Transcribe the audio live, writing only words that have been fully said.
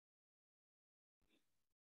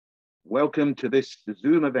Welcome to this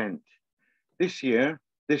Zoom event. This year,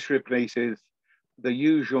 this replaces the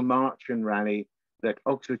usual march and rally that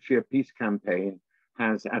Oxfordshire Peace Campaign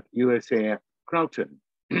has at USAF Croughton.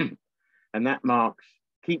 And that marks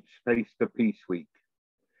Keep Space for Peace Week.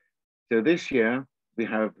 So this year, we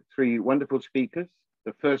have three wonderful speakers.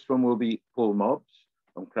 The first one will be Paul Mobbs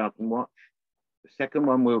from Croughton Watch. The second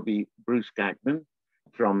one will be Bruce Gagnon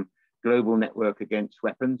from Global Network Against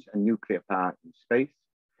Weapons and Nuclear Power in Space.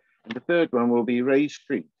 And the third one will be Ray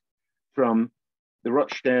Street from the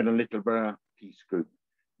Rochdale and Littleborough Peace Group.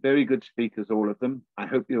 Very good speakers, all of them. I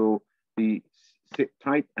hope you'll sit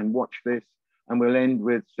tight and watch this, and we'll end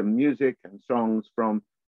with some music and songs from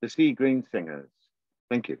the Sea Green Singers.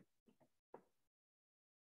 Thank you.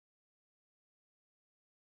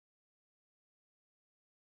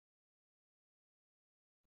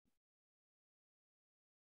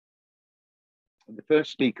 The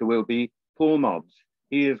first speaker will be Paul Mobbs.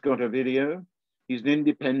 He has got a video. He's an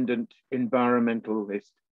independent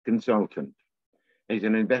environmentalist consultant. He's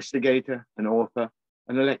an investigator, an author,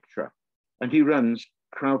 and a lecturer, and he runs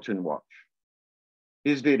Croughton Watch.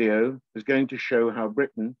 His video is going to show how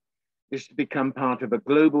Britain is to become part of a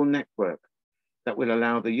global network that will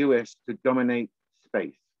allow the US to dominate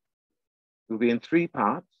space. It will be in three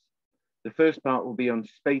parts. The first part will be on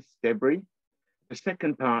space debris. The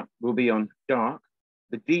second part will be on DARK,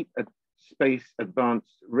 the Deep Space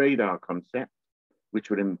Advanced Radar concept, which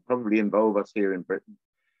would probably involve us here in Britain,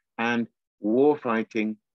 and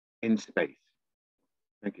warfighting in space.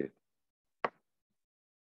 Thank you.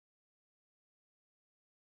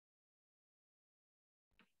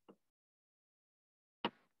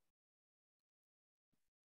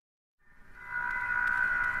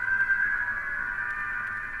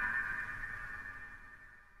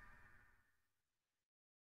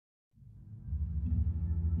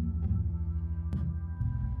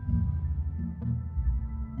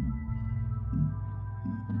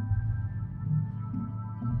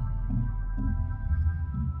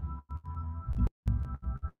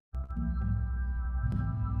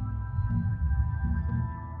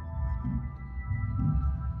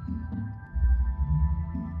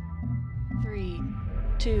 Three,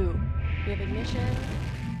 two, we have ignition.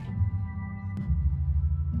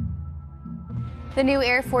 The new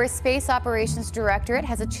Air Force Space Operations Directorate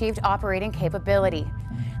has achieved operating capability.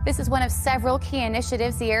 This is one of several key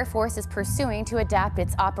initiatives the Air Force is pursuing to adapt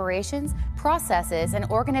its operations, processes, and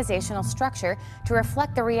organizational structure to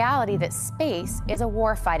reflect the reality that space is a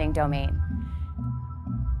warfighting domain.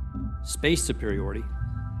 Space superiority,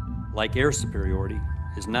 like air superiority,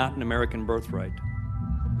 is not an American birthright.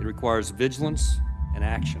 It requires vigilance and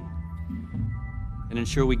action, and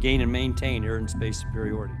ensure we gain and maintain air and space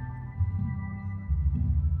superiority.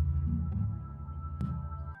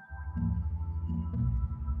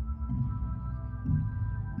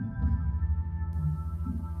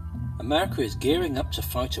 America is gearing up to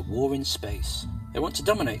fight a war in space. They want to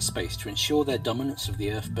dominate space to ensure their dominance of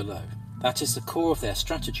the Earth below. That is the core of their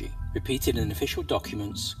strategy, repeated in official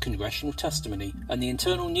documents, congressional testimony, and the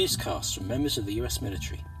internal newscasts from members of the US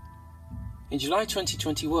military. In July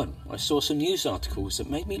 2021, I saw some news articles that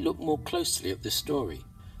made me look more closely at this story.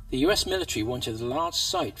 The US military wanted a large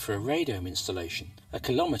site for a radome installation, a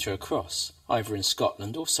kilometre across, either in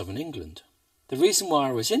Scotland or southern England. The reason why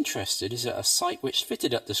I was interested is that a site which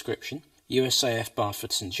fitted that description, USAF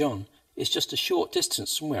Barford St John, is just a short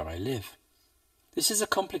distance from where I live. This is a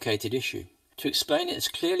complicated issue. To explain it as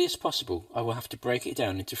clearly as possible, I will have to break it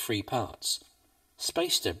down into three parts: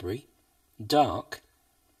 space debris, dark,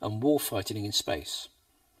 and warfighting in space.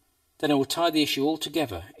 Then I will tie the issue all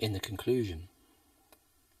together in the conclusion.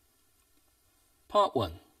 Part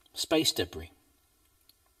 1. Space debris.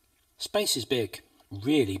 Space is big,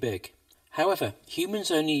 really big. However, humans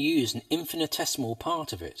only use an infinitesimal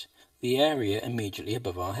part of it, the area immediately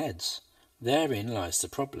above our heads. Therein lies the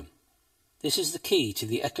problem. This is the key to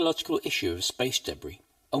the ecological issue of space debris.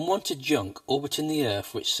 Unwanted junk orbiting the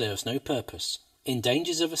Earth which serves no purpose,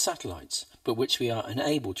 endangers other satellites, but which we are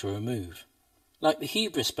unable to remove. Like the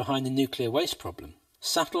hubris behind the nuclear waste problem,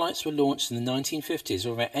 satellites were launched in the 1950s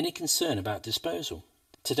without any concern about disposal.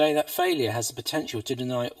 Today that failure has the potential to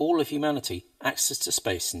deny all of humanity access to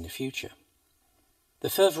space in the future. The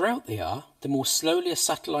further out they are, the more slowly a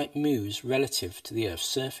satellite moves relative to the Earth's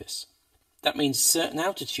surface. That means certain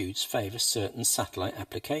altitudes favour certain satellite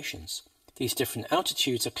applications. These different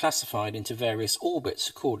altitudes are classified into various orbits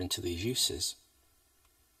according to these uses.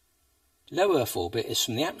 Low Earth orbit is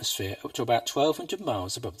from the atmosphere up to about 1,200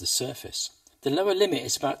 miles above the surface. The lower limit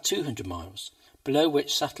is about 200 miles, below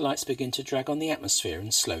which satellites begin to drag on the atmosphere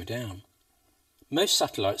and slow down. Most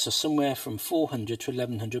satellites are somewhere from 400 to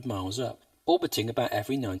 1100 miles up, orbiting about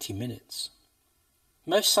every 90 minutes.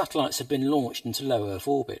 Most satellites have been launched into low Earth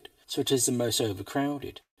orbit, so it is the most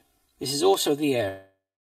overcrowded. This is also the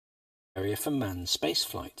area for manned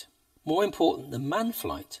spaceflight. More important than manned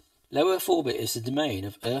flight, low Earth orbit is the domain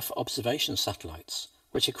of Earth observation satellites,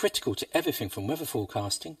 which are critical to everything from weather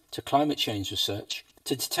forecasting to climate change research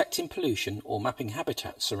to detecting pollution or mapping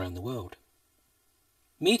habitats around the world.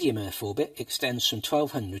 Medium Earth orbit extends from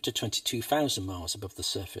 1200 to 22,000 miles above the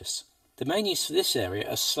surface. The main use for this area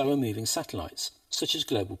are slower moving satellites, such as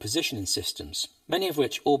global positioning systems, many of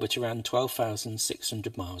which orbit around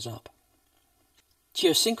 12,600 miles up.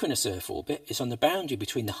 Geosynchronous Earth orbit is on the boundary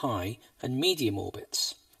between the high and medium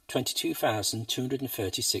orbits,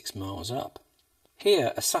 22,236 miles up.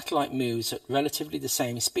 Here, a satellite moves at relatively the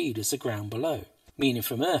same speed as the ground below, meaning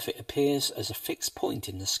from Earth it appears as a fixed point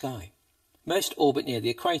in the sky. Most orbit near the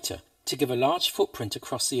equator to give a large footprint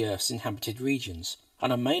across the Earth's inhabited regions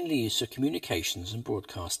and are mainly used for communications and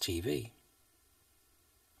broadcast TV.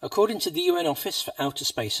 According to the UN Office for Outer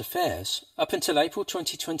Space Affairs, up until April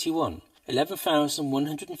 2021,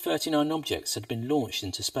 11,139 objects had been launched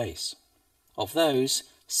into space. Of those,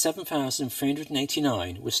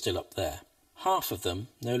 7,389 were still up there, half of them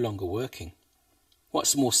no longer working.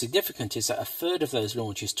 What's more significant is that a third of those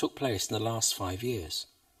launches took place in the last 5 years.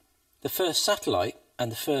 The first satellite,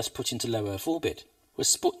 and the first put into low Earth orbit, was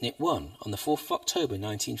Sputnik 1 on the 4th of October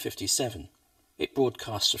 1957. It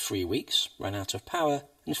broadcast for 3 weeks, ran out of power,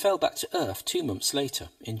 and fell back to Earth 2 months later,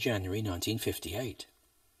 in January 1958.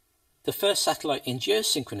 The first satellite in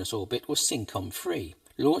geosynchronous orbit was Syncom 3,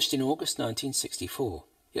 launched in August 1964.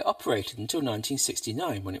 It operated until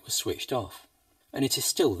 1969 when it was switched off, and it is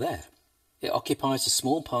still there. It occupies a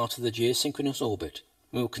small part of the geosynchronous orbit,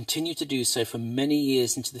 and will continue to do so for many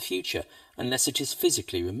years into the future unless it is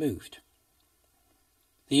physically removed.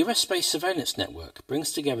 The US Space Surveillance Network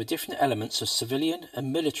brings together different elements of civilian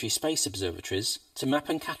and military space observatories to map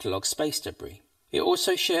and catalogue space debris. It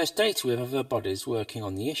also shares data with other bodies working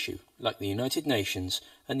on the issue, like the United Nations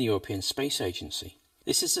and the European Space Agency.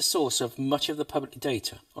 This is the source of much of the public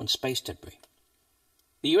data on space debris.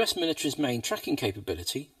 The US military's main tracking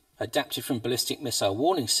capability, adapted from ballistic missile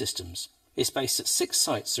warning systems, is based at 6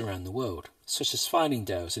 sites around the world, such as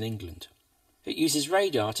Fylingdales in England. It uses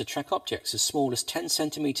radar to track objects as small as 10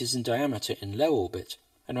 centimetres in diameter in low orbit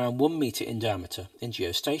and around 1 metre in diameter in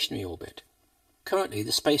geostationary orbit. Currently,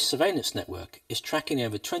 the Space Surveillance Network is tracking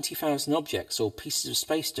over 20,000 objects or pieces of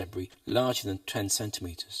space debris larger than 10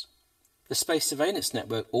 centimetres. The Space Surveillance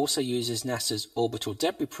Network also uses NASA's Orbital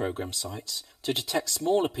Debris Program sites to detect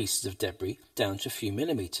smaller pieces of debris down to a few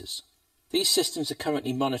millimetres. These systems are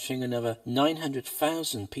currently monitoring another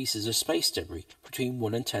 900,000 pieces of space debris between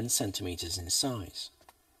 1 and 10 centimetres in size.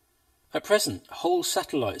 At present, whole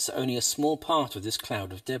satellites are only a small part of this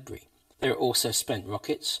cloud of debris. There are also spent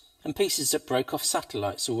rockets and pieces that broke off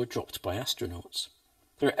satellites or were dropped by astronauts.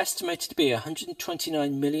 There are estimated to be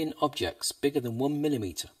 129 million objects bigger than 1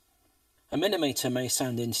 millimetre. A millimetre may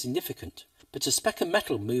sound insignificant, but a speck of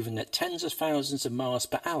metal moving at tens of thousands of miles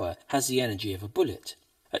per hour has the energy of a bullet.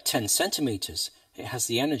 At 10 centimetres, it has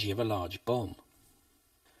the energy of a large bomb.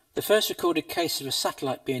 The first recorded case of a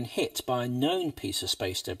satellite being hit by a known piece of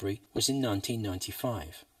space debris was in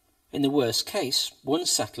 1995. In the worst case, one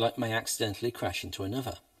satellite may accidentally crash into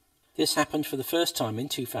another. This happened for the first time in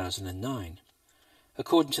 2009.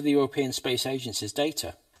 According to the European Space Agency's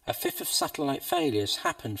data, a fifth of satellite failures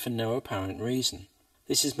happened for no apparent reason.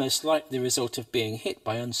 This is most likely the result of being hit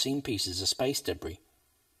by unseen pieces of space debris.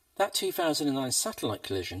 That 2009 satellite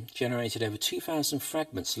collision generated over 2,000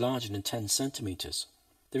 fragments larger than 10 centimetres.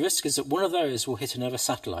 The risk is that one of those will hit another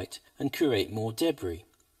satellite and create more debris,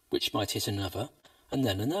 which might hit another and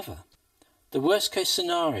then another. The worst case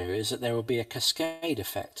scenario is that there will be a cascade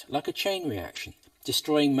effect, like a chain reaction,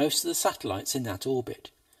 destroying most of the satellites in that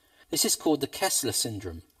orbit. This is called the Kessler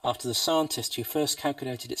syndrome, after the scientist who first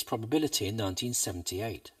calculated its probability in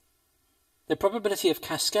 1978. The probability of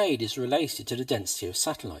cascade is related to the density of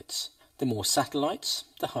satellites. The more satellites,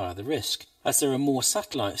 the higher the risk, as there are more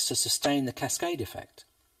satellites to sustain the cascade effect.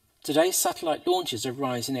 Today's satellite launches are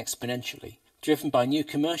rising exponentially, driven by new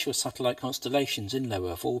commercial satellite constellations in low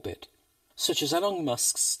Earth orbit, such as Elon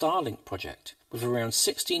Musk's Starlink project, with around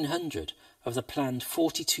 1,600 of the planned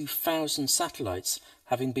 42,000 satellites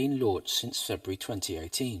having been launched since February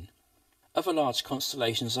 2018. Other large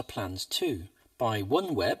constellations are planned too, by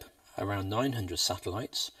OneWeb, around 900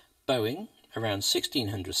 satellites, Boeing, around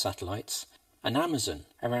 1,600 satellites, and Amazon,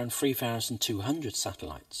 around 3,200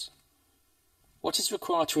 satellites. What is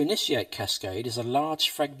required to initiate cascade is a large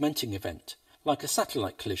fragmenting event, like a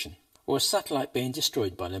satellite collision, or a satellite being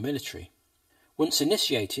destroyed by the military. Once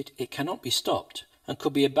initiated, it cannot be stopped and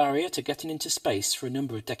could be a barrier to getting into space for a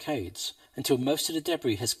number of decades, until most of the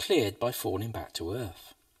debris has cleared by falling back to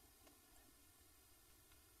Earth.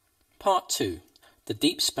 Part 2. The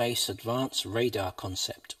Deep Space Advanced Radar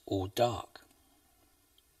Concept, or DARC.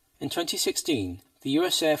 In 2016, the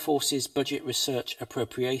US Air Force's Budget Research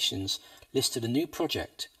Appropriations listed a new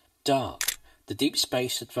project, DARC, the Deep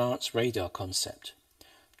Space Advanced Radar Concept.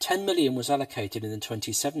 10 million was allocated in the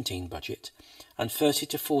 2017 budget, and 30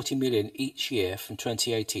 to 40 million each year from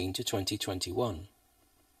 2018 to 2021.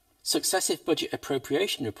 Successive budget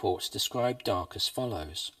appropriation reports describe DARC as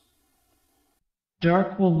follows.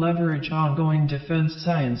 DARC will leverage ongoing defense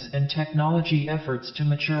science and technology efforts to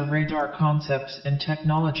mature radar concepts and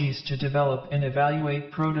technologies to develop and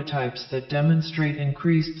evaluate prototypes that demonstrate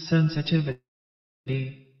increased sensitivity,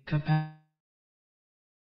 capacity,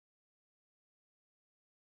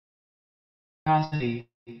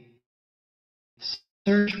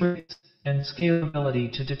 search rates, and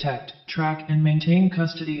scalability to detect, track, and maintain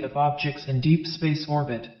custody of objects in deep space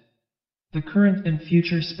orbit. The current and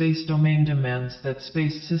future space domain demands that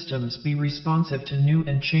space systems be responsive to new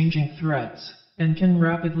and changing threats, and can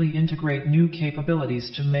rapidly integrate new capabilities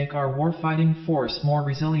to make our warfighting force more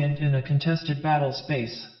resilient in a contested battle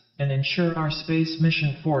space, and ensure our space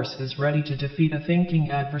mission force is ready to defeat a thinking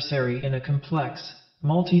adversary in a complex,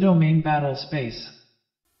 multi-domain battle space.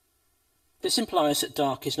 This implies that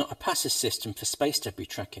DARC is not a passive system for space debris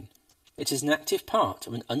tracking. It is an active part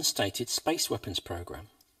of an unstated space weapons program.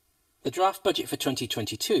 The draft budget for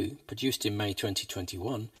 2022, produced in May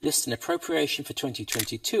 2021, lists an appropriation for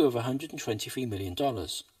 2022 of $123 million.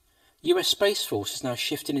 US Space Force is now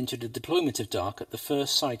shifting into the deployment of DARC at the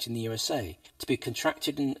first site in the USA, to be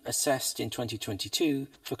contracted and assessed in 2022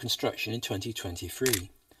 for construction in 2023.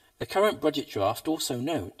 The current budget draft also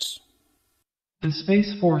notes, the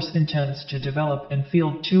Space Force intends to develop and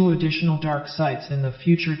field 2 additional DARC sites in the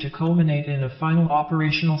future to culminate in a final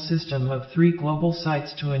operational system of 3 global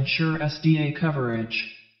sites to ensure SDA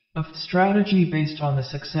coverage. A strategy based on the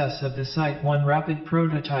success of the Site 1 rapid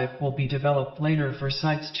prototype will be developed later for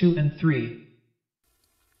Sites 2 and 3.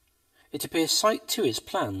 It appears Site 2 is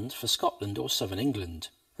planned for Scotland or southern England,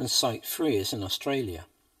 and Site 3 is in Australia.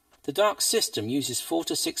 The DARC system uses 4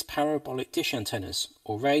 to 6 parabolic dish antennas,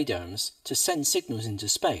 or radomes, to send signals into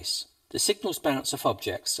space. The signals bounce off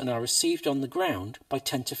objects and are received on the ground by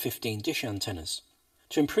 10 to 15 dish antennas.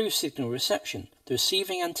 To improve signal reception, the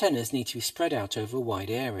receiving antennas need to be spread out over a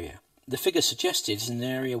wide area. The figure suggested is an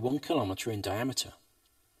area 1 kilometre in diameter.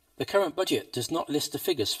 The current budget does not list the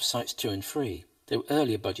figures for Sites 2 and 3, though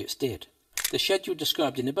earlier budgets did. The schedule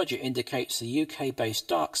described in the budget indicates the UK-based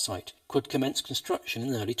DARC site could commence construction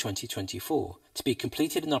in early 2024, to be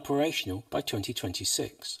completed and operational by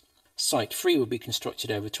 2026. Site 3 will be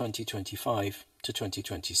constructed over 2025 to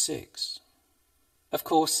 2026. Of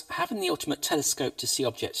course, having the ultimate telescope to see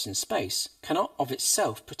objects in space cannot of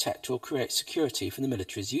itself protect or create security for the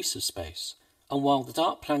military's use of space. And while the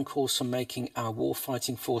DARC plan calls for making our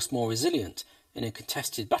warfighting force more resilient in a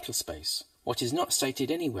contested battle space, what is not stated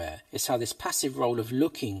anywhere is how this passive role of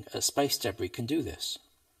looking at space debris can do this.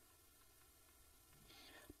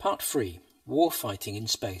 Part 3. Warfighting in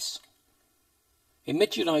Space. In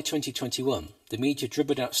mid-July 2021, the media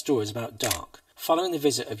dribbled out stories about DARC, following the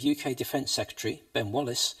visit of UK Defence Secretary Ben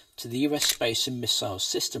Wallace to the US Space and Missile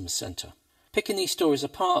Systems Centre. Picking these stories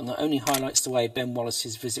apart not only highlights the way Ben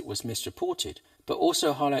Wallace's visit was misreported, but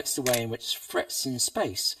also highlights the way in which threats in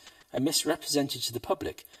space are misrepresented to the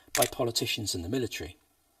public by politicians and the military.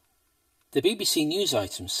 The BBC News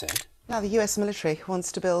item said, now the US military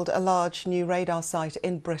wants to build a large new radar site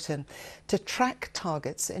in Britain to track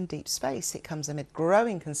targets in deep space. It comes amid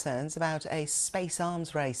growing concerns about a space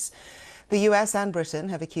arms race. The US and Britain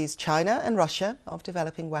have accused China and Russia of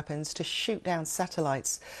developing weapons to shoot down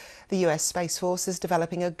satellites. The US Space Force is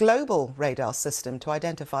developing a global radar system to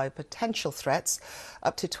identify potential threats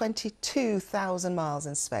up to 22,000 miles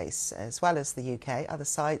in space. As well as the UK, other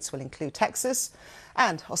sites will include Texas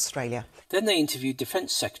and Australia. Then they interviewed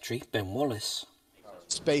Defence Secretary Ben Wallace.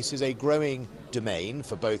 Space is a growing domain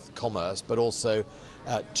for both commerce but also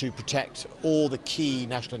to protect all the key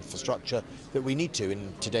national infrastructure that we need to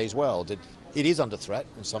in today's world. It is under threat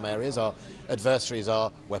in some areas. Our adversaries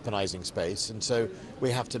are weaponising space, and so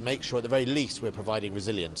we have to make sure at the very least we're providing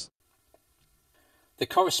resilience. The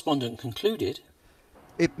correspondent concluded,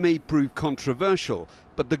 it may prove controversial,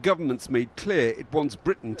 but the government's made clear it wants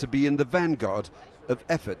Britain to be in the vanguard of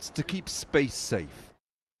efforts to keep space safe.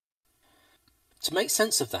 To make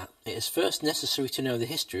sense of that, it is first necessary to know the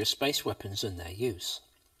history of space weapons and their use.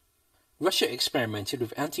 Russia experimented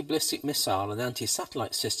with anti-ballistic missile and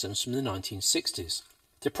anti-satellite systems from the 1960s.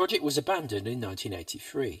 The project was abandoned in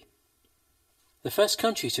 1983. The first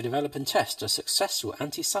country to develop and test a successful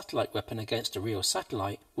anti-satellite weapon against a real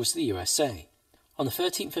satellite was the USA. On the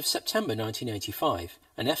 13th of September 1985,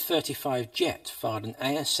 an F-35 jet fired an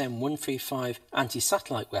ASM-135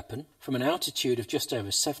 anti-satellite weapon from an altitude of just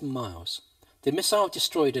over 7 miles. The missile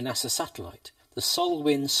destroyed a NASA satellite, the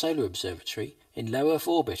Sol-Wind Solar Observatory, in low Earth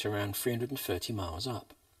orbit around 330 miles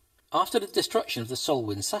up. After the destruction of the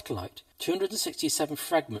Sol-Wind satellite, 267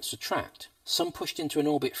 fragments were tracked, some pushed into an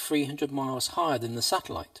orbit 300 miles higher than the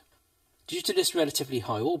satellite. Due to this relatively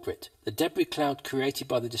high orbit, the debris cloud created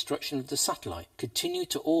by the destruction of the satellite continued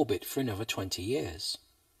to orbit for another 20 years.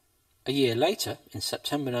 A year later, in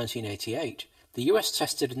September 1988, the US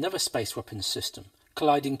tested another space weapons system,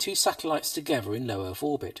 colliding 2 satellites together in low Earth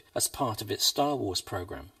orbit as part of its Star Wars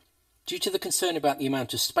program. Due to the concern about the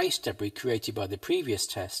amount of space debris created by the previous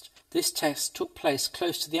test, this test took place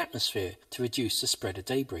close to the atmosphere to reduce the spread of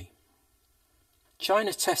debris.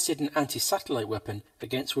 China tested an anti-satellite weapon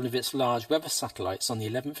against one of its large weather satellites on the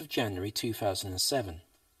 11th of January 2007.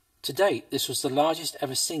 To date, this was the largest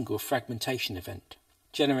ever single fragmentation event,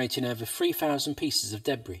 generating over 3,000 pieces of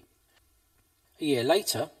debris. A year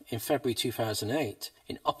later, in February 2008,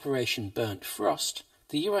 in Operation Burnt Frost,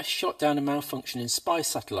 the US shot down a malfunctioning spy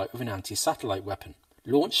satellite with an anti-satellite weapon,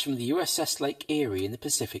 launched from the USS Lake Erie in the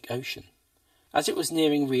Pacific Ocean. As it was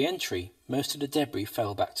nearing re-entry, most of the debris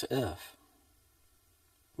fell back to Earth.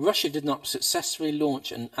 Russia did not successfully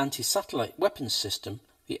launch an anti-satellite weapons system,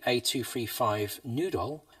 the A-235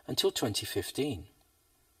 Noodle, until 2015.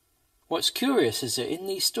 What's curious is that in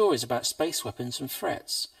these stories about space weapons and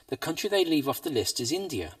threats, the country they leave off the list is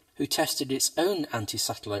India, who tested its own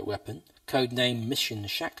anti-satellite weapon, codenamed Mission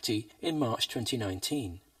Shakti, in March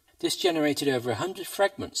 2019. This generated over 100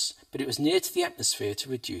 fragments, but it was near to the atmosphere to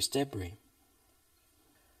reduce debris.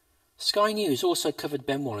 Sky News also covered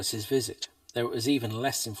Ben Wallace's visit, though it was even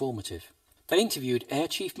less informative. They interviewed Air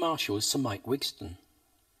Chief Marshal Sir Mike Wigston.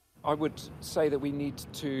 I would say that we need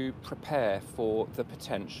to prepare for the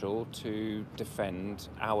potential to defend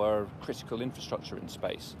our critical infrastructure in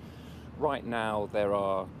space. Right now, there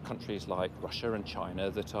are countries like Russia and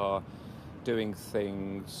China that are doing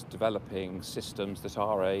things, developing systems that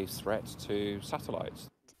are a threat to satellites.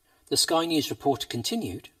 The Sky News reporter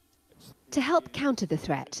continued. To help counter the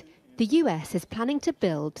threat, the US is planning to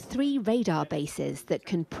build 3 radar bases that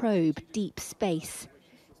can probe deep space.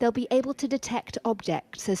 They'll be able to detect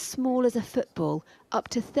objects as small as a football up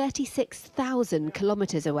to 36,000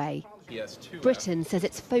 kilometres away. Britain says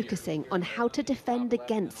it's focusing on how to defend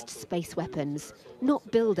against space weapons,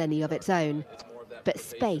 not build any of its own. But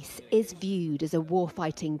space is viewed as a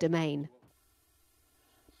warfighting domain.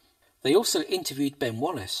 They also interviewed Ben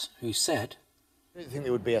Wallace, who said, I don't think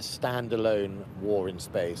there would be a standalone war in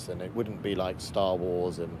space, and it wouldn't be like Star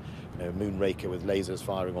Wars and Moonraker with lasers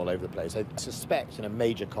firing all over the place. I suspect in a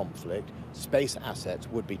major conflict, space assets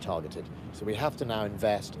would be targeted. So we have to now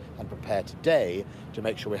invest and prepare today to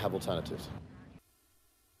make sure we have alternatives.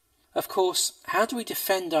 Of course, how do we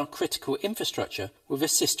defend our critical infrastructure with a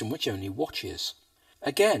system which only watches?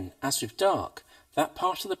 Again, as with Dark, that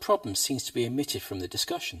part of the problem seems to be omitted from the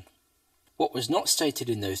discussion. What was not stated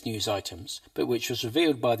in those news items, but which was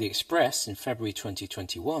revealed by the Express in February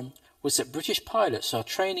 2021, was that British pilots are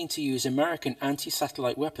training to use American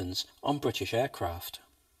anti-satellite weapons on British aircraft.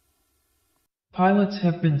 Pilots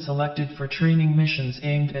have been selected for training missions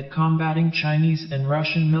aimed at combating Chinese and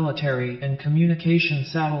Russian military and communication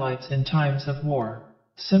satellites in times of war.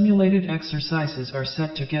 Simulated exercises are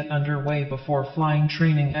set to get underway before flying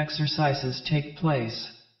training exercises take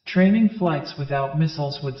place. Training flights without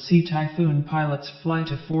missiles would see Typhoon pilots fly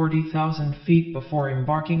to 40,000 feet before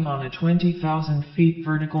embarking on a 20,000 feet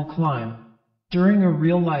vertical climb. During a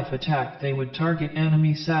real-life attack, they would target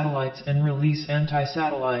enemy satellites and release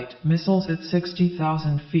anti-satellite missiles at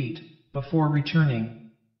 60,000 feet before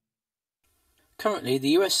returning. Currently, the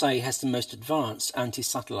USA has the most advanced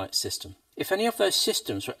anti-satellite system. If any of those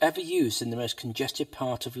systems were ever used in the most congested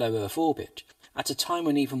part of low Earth orbit, at a time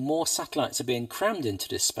when even more satellites are being crammed into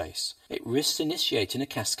this space, it risks initiating a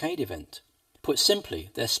cascade event. Put simply,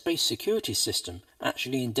 their space security system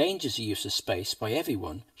actually endangers the use of space by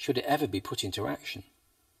everyone should it ever be put into action.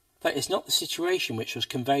 That is not the situation which was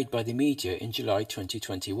conveyed by the media in July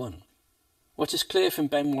 2021. What is clear from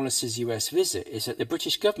Ben Wallace's US visit is that the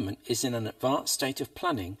British government is in an advanced state of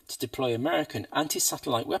planning to deploy American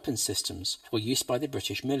anti-satellite weapon systems for use by the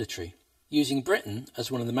British military, using Britain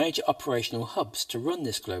as one of the major operational hubs to run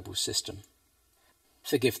this global system.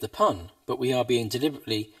 Forgive the pun, but we are being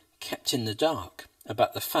deliberately kept in the dark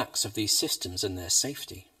about the facts of these systems and their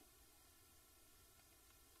safety.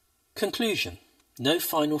 Conclusion: no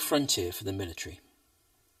final frontier for the military.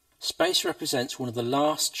 Space represents one of the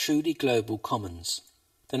last truly global commons.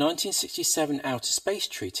 The 1967 Outer Space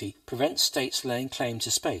Treaty prevents states laying claim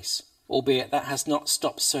to space, albeit that has not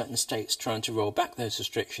stopped certain states trying to roll back those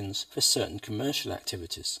restrictions for certain commercial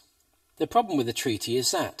activities. The problem with the treaty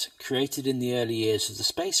is that, created in the early years of the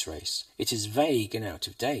space race, it is vague and out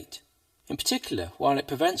of date. In particular, while it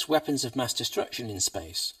prevents weapons of mass destruction in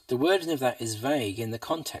space, the wording of that is vague in the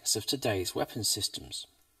context of today's weapons systems.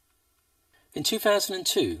 In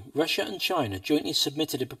 2002, Russia and China jointly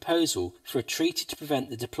submitted a proposal for a treaty to prevent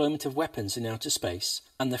the deployment of weapons in outer space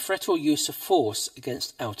and the threat or use of force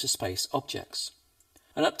against outer space objects.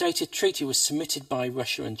 An updated treaty was submitted by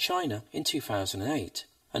Russia and China in 2008,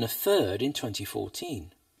 and a third in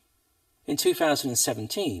 2014. In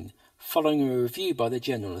 2017, following a review by the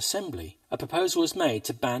General Assembly, a proposal was made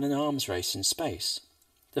to ban an arms race in space.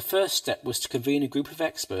 The first step was to convene a group of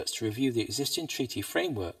experts to review the existing treaty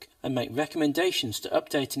framework and make recommendations to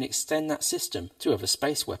update and extend that system to other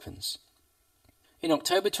space weapons. In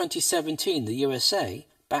October 2017, the USA,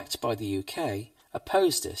 backed by the UK,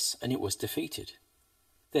 opposed this and it was defeated.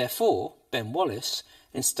 Therefore, Ben Wallace,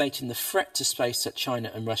 in stating the threat to space that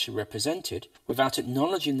China and Russia represented, without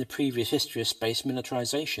acknowledging the previous history of space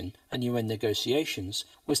militarization and UN negotiations,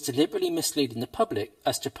 was deliberately misleading the public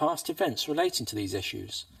as to past events relating to these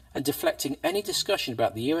issues, and deflecting any discussion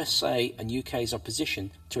about the USA and UK's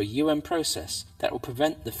opposition to a UN process that will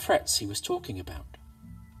prevent the threats he was talking about.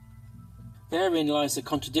 Therein lies the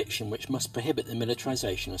contradiction which must prohibit the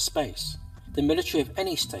militarization of space. The military of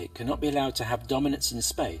any state cannot be allowed to have dominance in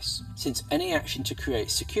space, since any action to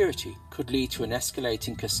create security could lead to an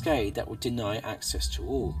escalating cascade that would deny access to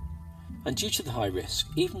all. And due to the high risk,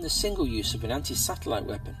 even the single use of an anti-satellite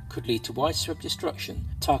weapon could lead to widespread destruction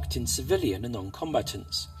targeting civilian and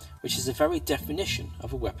non-combatants, which is the very definition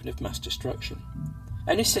of a weapon of mass destruction.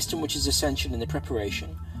 Any system which is essential in the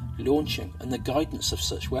preparation, launching and the guidance of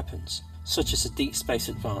such weapons, such as the Deep Space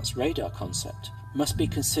Advanced Radar concept, must be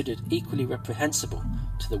considered equally reprehensible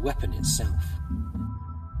to the weapon itself.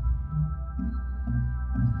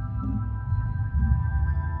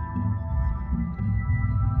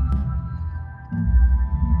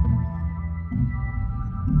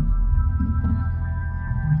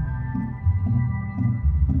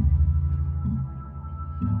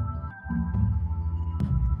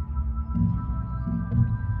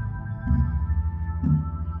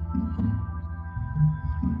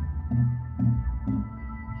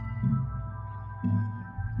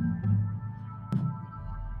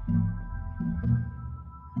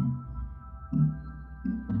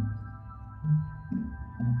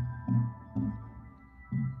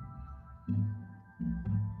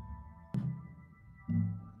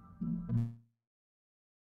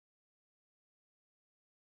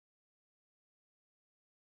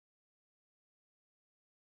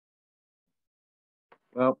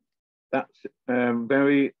 Well, that's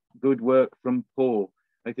very good work from Paul.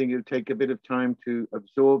 I think it'll take a bit of time to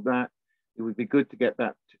absorb that. It would be good to get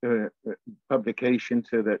that publication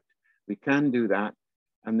so that we can do that.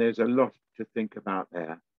 And there's a lot to think about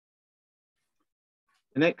there.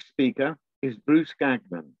 The next speaker is Bruce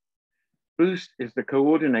Gagnon. Bruce is the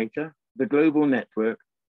coordinator of the Global Network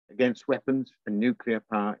Against Weapons and Nuclear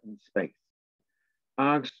Power in Space.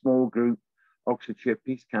 Our small group, Oxfordshire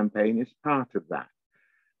Peace Campaign, is part of that.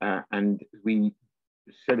 And we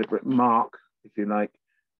celebrate, mark, if you like,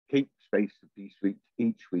 Keep Space for Peace Week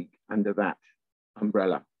each week under that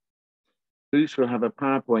umbrella. Bruce will have a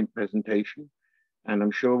PowerPoint presentation, and I'm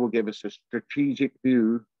sure will give us a strategic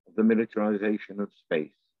view of the militarization of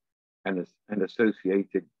space and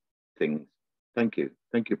associated things. Thank you.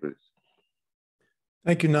 Thank you, Bruce.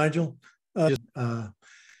 Thank you, Nigel.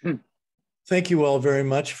 Thank you all very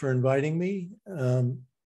much for inviting me.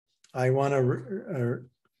 I want to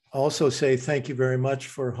also say thank you very much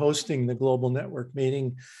for hosting the Global Network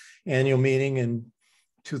annual meeting in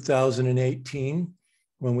 2018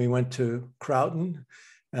 when we went to Croughton.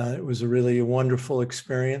 It was a really wonderful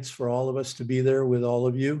experience for all of us to be there with all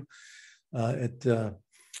of you.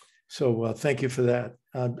 So thank you for that.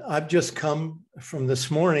 I've just come from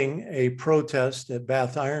this morning, a protest at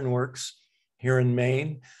Bath Iron Works here in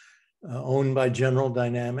Maine, owned by General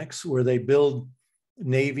Dynamics, where they build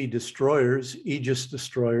Navy destroyers, Aegis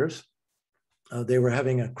destroyers. They were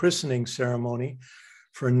having a christening ceremony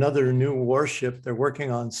for another new warship. They're working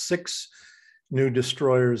on 6 new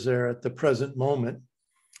destroyers there at the present moment.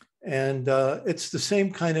 And it's the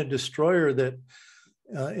same kind of destroyer that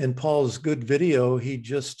in Paul's good video, he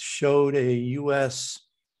just showed a US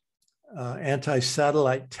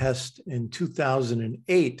anti-satellite test in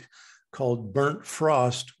 2008 called Burnt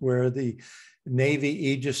Frost, where the Navy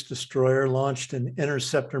Aegis destroyer launched an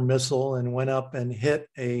interceptor missile and went up and hit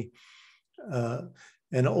an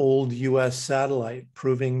old US satellite,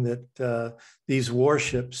 proving that these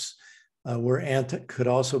warships could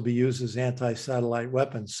also be used as anti-satellite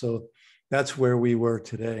weapons. So that's where we were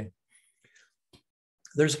today.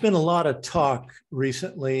 There's been a lot of talk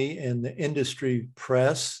recently in the industry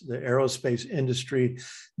press, the aerospace industry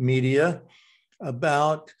media,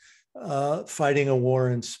 about fighting a war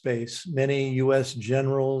in space. Many US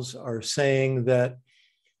generals are saying that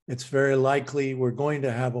it's very likely we're going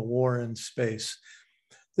to have a war in space.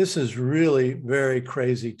 This is really very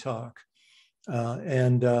crazy talk.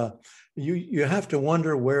 You have to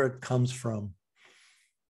wonder where it comes from.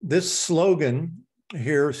 This slogan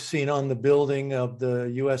here, seen on the building of the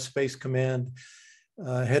US Space Command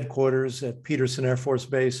headquarters at Peterson Air Force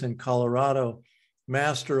Base in Colorado,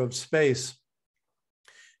 Master of Space,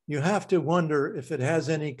 you have to wonder if it has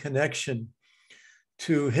any connection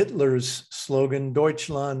to Hitler's slogan,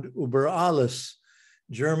 Deutschland über alles,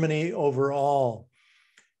 Germany over all.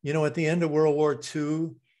 You know, at the end of World War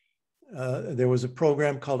II, there was a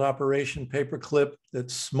program called Operation Paperclip that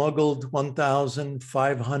smuggled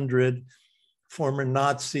 1,500 former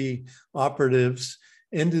Nazi operatives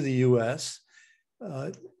into the US,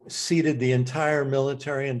 seeded the entire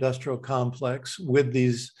military industrial complex with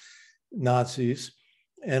these Nazis,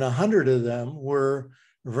 and 100 of them were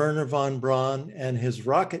Wernher von Braun and his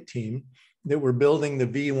rocket team that were building the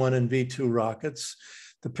V1 and V2 rockets.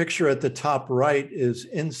 The picture at the top right is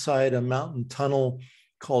inside a mountain tunnel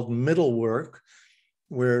called Mittelwerk,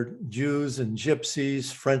 where Jews and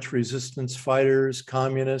gypsies, French resistance fighters,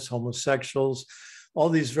 communists, homosexuals, all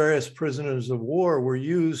these various prisoners of war were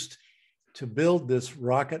used to build this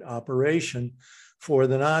rocket operation for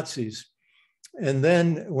the Nazis. And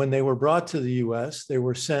then when they were brought to the US, they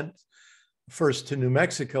were sent first to New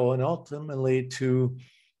Mexico and ultimately to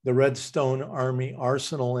the Redstone Army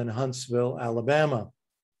Arsenal in Huntsville, Alabama.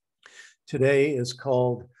 Today is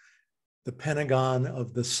called the Pentagon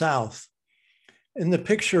of the South. In the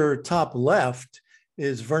picture top left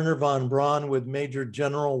is Wernher von Braun with Major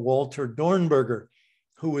General Walter Dornberger,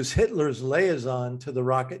 who was Hitler's liaison to the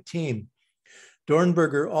rocket team.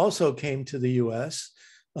 Dornberger also came to the US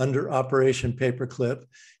under Operation Paperclip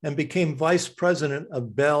and became vice president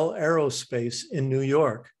of Bell Aerospace in New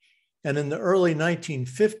York. And in the early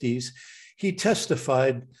 1950s, he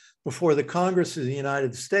testified before the Congress of the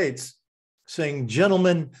United States saying,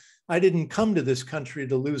 "Gentlemen, I didn't come to this country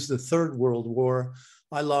to lose the Third World War.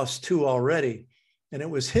 I lost 2 already." And it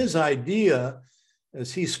was his idea,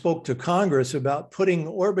 as he spoke to Congress, about putting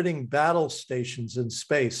orbiting battle stations in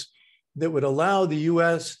space that would allow the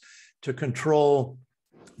US to control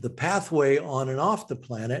the pathway on and off the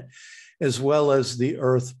planet, as well as the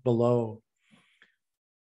Earth below.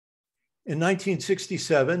 In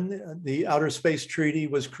 1967, the Outer Space Treaty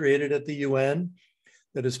was created at the UN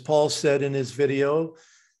that, as Paul said in his video,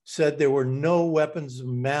 said there were no weapons of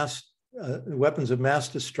mass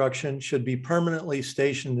destruction should be permanently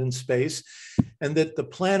stationed in space, and that the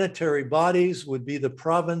planetary bodies would be the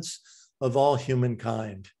province of all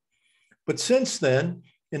humankind. But since then,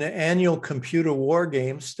 in an annual computer war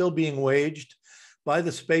game still being waged by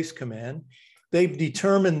the Space Command, they've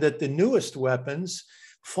determined that the newest weapons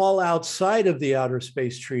fall outside of the Outer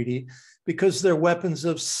Space Treaty because they're weapons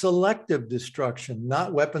of selective destruction,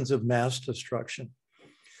 not weapons of mass destruction.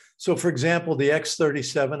 So for example, the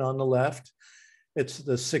X-37 on the left, it's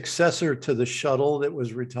the successor to the shuttle that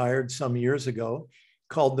was retired some years ago,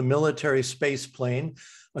 called the military space plane,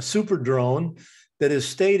 a super drone that has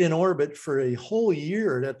stayed in orbit for a whole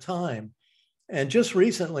year at a time. And just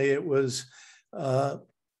recently it was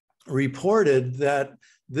reported that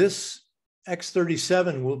this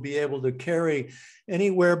X-37 will be able to carry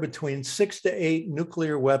anywhere between 6 to 8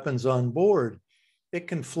 nuclear weapons on board. It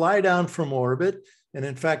can fly down from orbit. And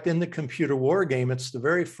in fact, in the computer war game, it's the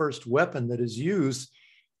very first weapon that is used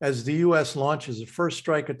as the US launches a first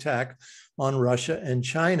strike attack on Russia and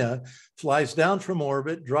China, flies down from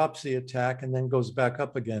orbit, drops the attack, and then goes back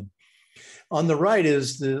up again. On the right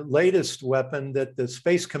is the latest weapon that the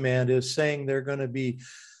Space Command is saying they're going to be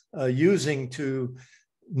using to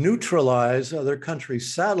neutralize other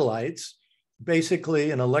countries' satellites,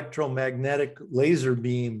 basically an electromagnetic laser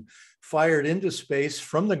beam fired into space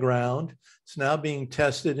from the ground. It's now being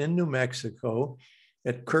tested in New Mexico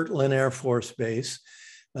at Croughton Air Force Base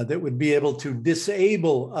that would be able to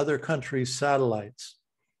disable other countries' satellites.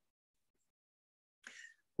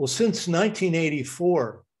 Well, since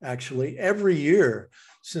 1984, actually, every year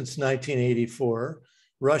since 1984,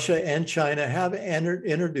 Russia and China have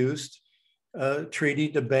introduced a treaty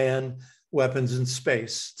to ban weapons in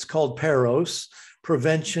space. It's called PAROS,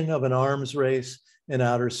 Prevention of an Arms Race in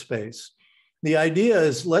Outer Space. The idea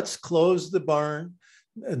is let's close the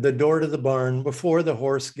door to the barn before the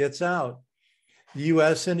horse gets out. The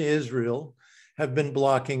US and Israel have been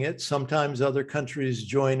blocking it. Sometimes other countries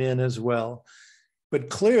join in as well. But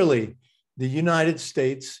clearly, the United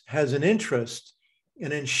States has an interest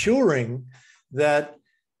in ensuring that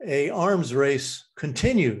an arms race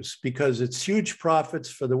continues because it's huge profits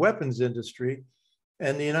for the weapons industry.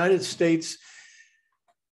 And the United States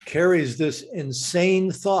carries this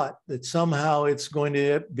insane thought that somehow it's going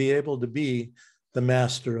to be able to be the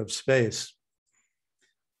master of space.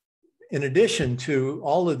 In addition to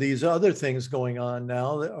all of these other things going on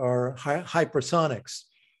now are hypersonics.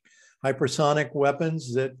 Hypersonic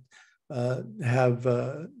weapons that have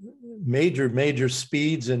major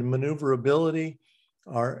speeds and maneuverability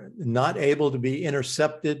are not able to be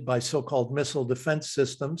intercepted by so-called missile defense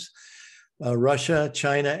systems. Russia,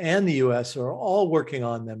 China, and the US are all working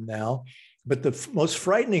on them now. But the most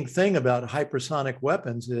frightening thing about hypersonic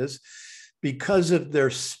weapons is because of their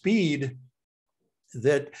speed,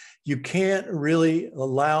 that you can't really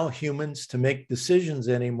allow humans to make decisions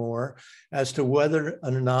anymore as to whether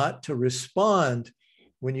or not to respond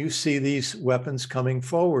when you see these weapons coming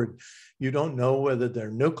forward. You don't know whether they're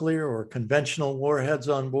nuclear or conventional warheads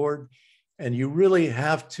on board, and you really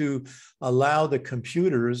have to allow the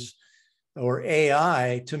computers or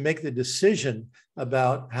AI to make the decision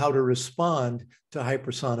about how to respond to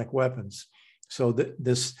hypersonic weapons. So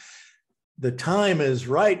the time is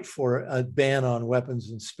right for a ban on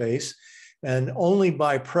weapons in space, and only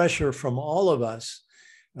by pressure from all of us,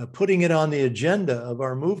 putting it on the agenda of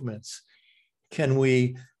our movements, can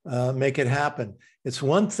we make it happen. It's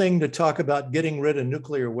one thing to talk about getting rid of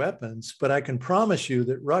nuclear weapons, but I can promise you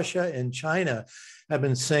that Russia and China have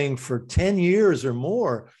been saying for 10 years or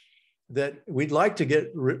more that we'd like to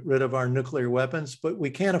get rid of our nuclear weapons, but we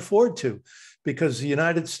can't afford to because the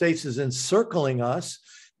United States is encircling us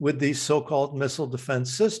with these so-called missile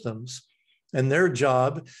defense systems. And their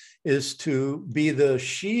job is to be the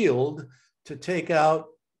shield to take out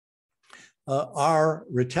our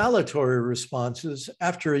retaliatory responses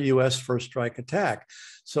after a US first strike attack.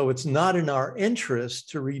 So it's not in our interest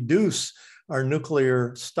to reduce our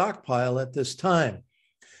nuclear stockpile at this time.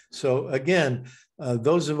 So again,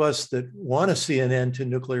 those of us that want to see an end to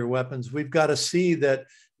nuclear weapons, we've got to see that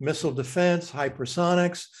missile defense,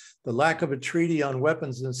 hypersonics, the lack of a treaty on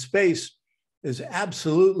weapons in space is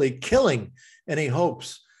absolutely killing any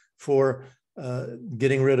hopes for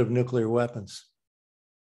getting rid of nuclear weapons.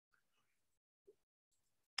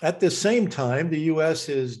 At the same time, the US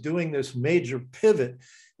is doing this major pivot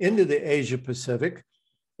into the Asia Pacific,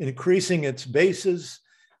 increasing its bases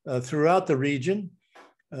throughout the region,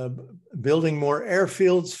 building more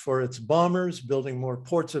airfields for its bombers, building more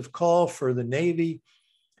ports of call for the Navy,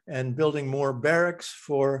 and building more barracks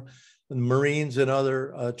for the Marines and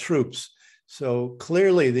other troops. So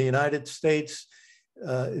clearly the United States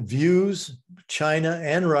views China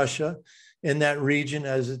and Russia in that region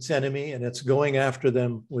as its enemy, and it's going after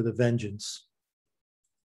them with a vengeance.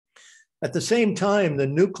 At the same time, the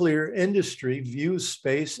nuclear industry views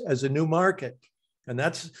space as a new market. And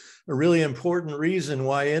that's a really important reason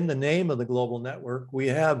why in the name of the global network, we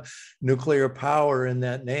have nuclear power in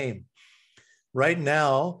that name. Right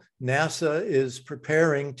now, NASA is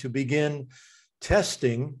preparing to begin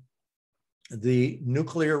testing the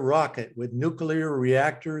nuclear rocket with nuclear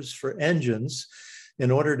reactors for engines in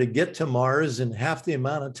order to get to Mars in half the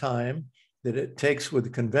amount of time that it takes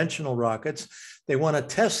with conventional rockets. They want to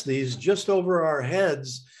test these just over our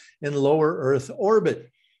heads in lower Earth orbit.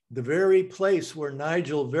 The very place where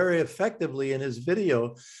Nigel very effectively in his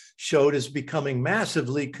video showed is becoming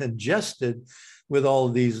massively congested with all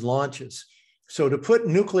of these launches. So to put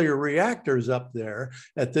nuclear reactors up there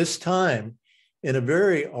at this time in a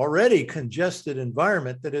very already congested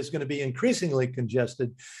environment that is going to be increasingly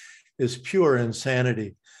congested is pure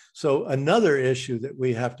insanity. So another issue that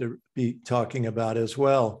we have to be talking about as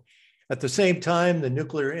well. At the same time, the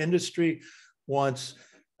nuclear industry wants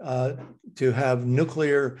to have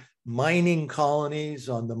nuclear mining colonies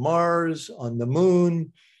on the Mars, on the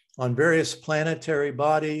moon, on various planetary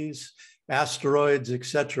bodies, asteroids,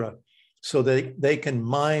 etc., so they can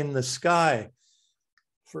mine the sky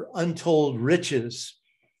for untold riches.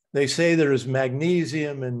 They say there's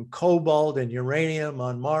magnesium and cobalt and uranium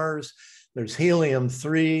on Mars. There's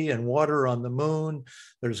helium-3 and water on the moon.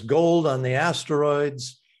 There's gold on the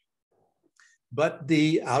asteroids. But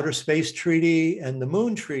the Outer Space Treaty and the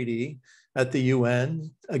Moon Treaty at the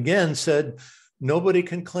UN, again, said nobody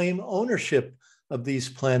can claim ownership of these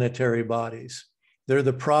planetary bodies. They're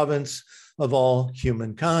the province of all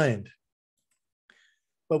humankind.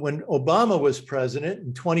 But when Obama was president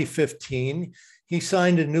in 2015, he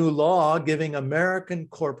signed a new law giving American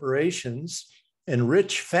corporations and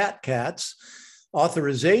rich fat cats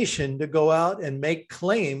authorization to go out and make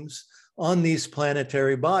claims on these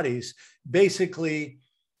planetary bodies, basically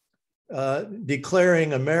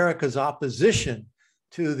declaring America's opposition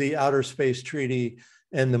to the Outer Space Treaty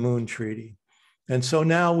and the Moon Treaty. And so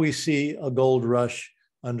now we see a gold rush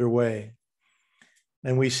underway.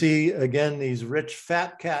 And we see, again, these rich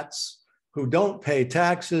fat cats who don't pay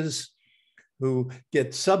taxes, who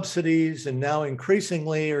get subsidies, and now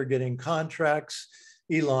increasingly are getting contracts.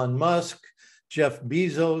 Elon Musk, Jeff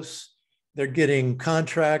Bezos, they're getting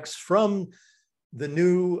contracts from the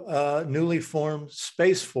newly formed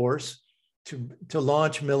Space Force to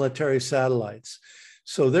launch military satellites.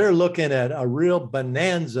 So they're looking at a real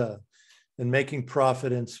bonanza in making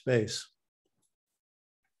profit in space.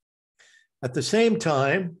 At the same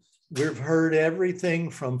time, we've heard everything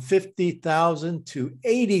from 50,000 to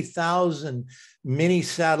 80,000 mini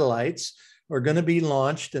satellites are going to be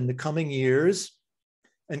launched in the coming years.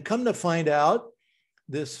 And come to find out,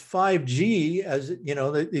 this 5G, as you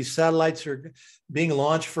know, these satellites are being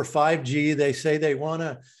launched for 5G. They say they want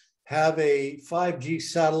to have a 5G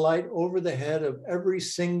satellite over the head of every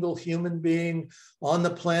single human being on the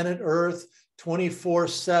planet Earth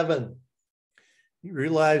 24/7. You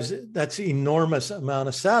realize that's an enormous amount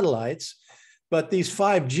of satellites, but these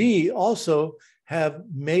 5G also have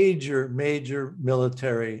major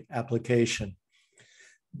military application.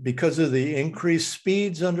 Because of the increased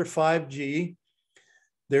speeds under 5G,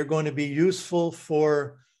 they're going to be useful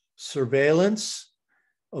for surveillance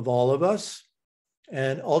of all of us,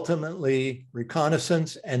 and ultimately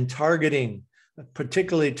reconnaissance and targeting,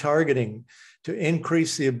 particularly targeting, to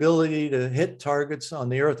increase the ability to hit targets on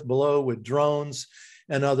the earth below with drones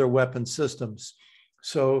and other weapon systems.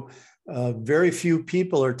 So very few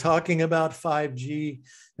people are talking about 5G,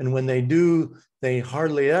 and when they do, they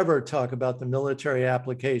hardly ever talk about the military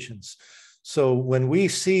applications. So when we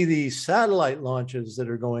see these satellite launches that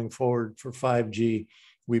are going forward for 5G,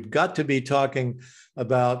 we've got to be talking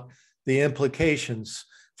about the implications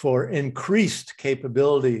for increased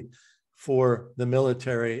capability for the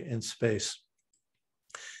military in space.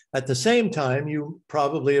 At the same time, you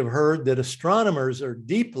probably have heard that astronomers are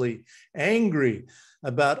deeply angry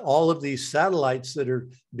about all of these satellites that are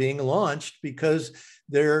being launched because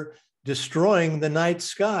they're destroying the night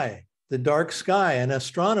sky, the dark sky, and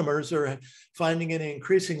astronomers are finding it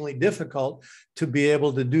increasingly difficult to be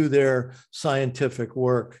able to do their scientific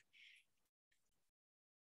work.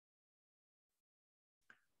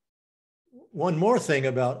 One more thing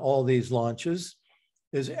about all these launches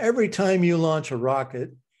is every time you launch a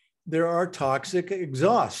rocket, there are toxic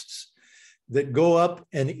exhausts that go up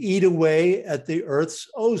and eat away at the Earth's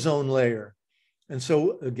ozone layer. And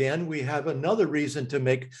so again, we have another reason to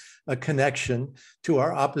make a connection to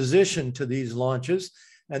our opposition to these launches,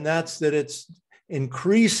 and that's that it's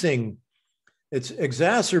increasing, it's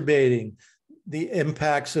exacerbating the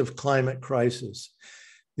impacts of climate crisis.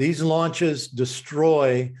 These launches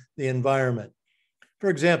destroy the environment. For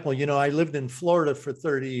example, you know, I lived in Florida for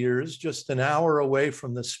 30 years, just an hour away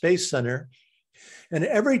from the Space Center. And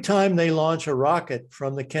every time they launch a rocket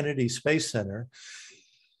from the Kennedy Space Center,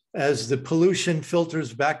 as the pollution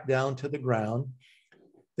filters back down to the ground,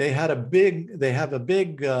 they have a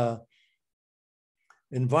big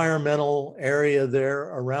environmental area there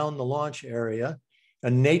around the launch area, a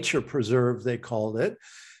nature preserve, they called it.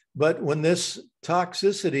 But when this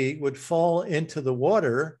toxicity would fall into the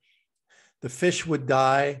water, the fish would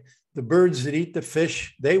die, the birds that eat the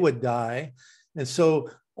fish, they would die. And so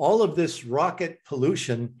all of this rocket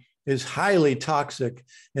pollution is highly toxic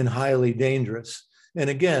and highly dangerous. And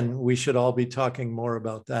again, we should all be talking more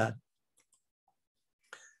about that.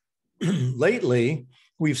 Lately,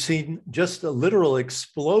 we've seen just a literal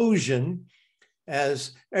explosion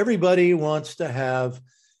as everybody wants to have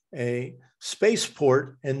a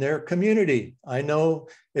spaceport in their community. I know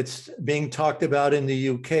it's being talked about in the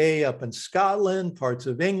UK, up in Scotland, parts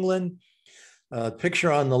of England.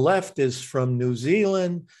 Picture on the left is from New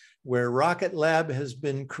Zealand, where Rocket Lab has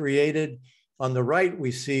been created. On the right,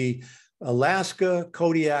 we see Alaska,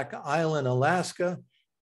 Kodiak Island, Alaska,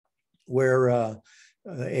 where a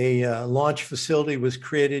launch facility was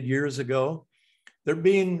created years ago. They're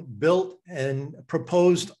being built and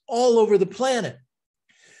proposed all over the planet.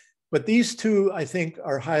 But these two, I think,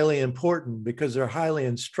 are highly important because they're highly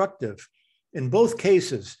instructive. In both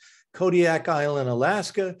cases, Kodiak Island,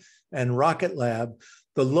 Alaska, and Rocket Lab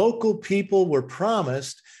The local people were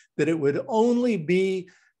promised that it would only be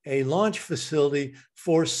a launch facility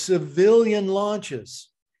for civilian launches.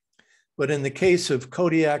 But in the case of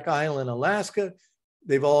Kodiak Island, Alaska,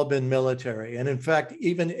 they've all been military. And in fact,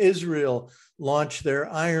 even Israel launched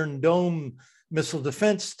their Iron Dome missile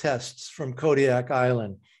defense tests from Kodiak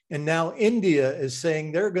Island. And now India is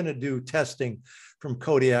saying they're going to do testing from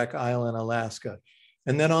Kodiak Island, Alaska.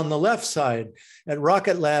 And then on the left side, at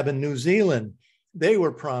Rocket Lab in New Zealand, they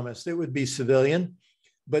were promised it would be civilian.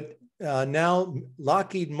 But now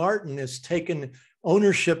Lockheed Martin has taken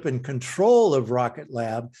ownership and control of Rocket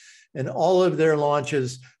Lab, and all of their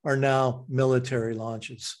launches are now military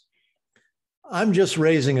launches. I'm just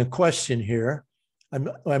raising a question here.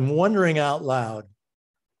 I'm wondering out loud,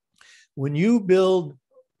 when you build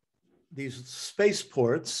these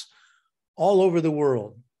spaceports all over the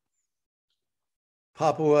world,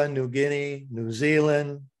 Papua New Guinea, New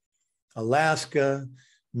Zealand, Alaska,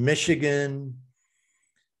 Michigan,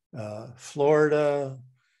 Florida,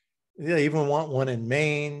 they even want one in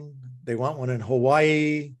Maine, they want one in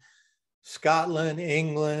Hawaii, Scotland,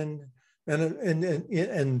 England, and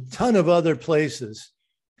a ton of other places.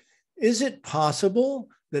 Is it possible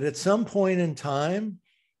that at some point in time,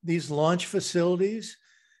 these launch facilities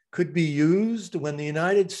could be used when the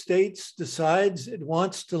United States decides it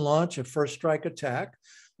wants to launch a first strike attack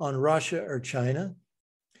on Russia or China?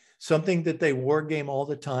 Something that they war game all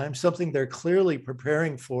the time, something they're clearly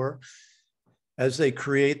preparing for as they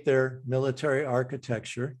create their military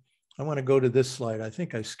architecture. I want to go to this slide. I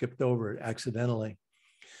think I skipped over it accidentally.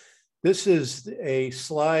 This is a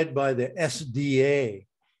slide by the SDA,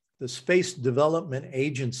 the Space Development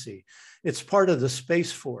Agency. It's part of the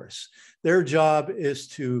Space Force. Their job is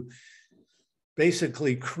to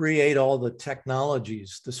basically create all the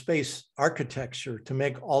technologies, the space architecture to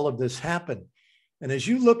make all of this happen. And as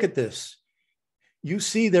you look at this, you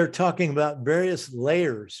see they're talking about various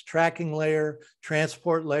layers: tracking layer,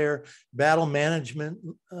 transport layer, battle management,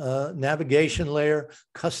 navigation layer,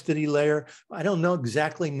 custody layer. I don't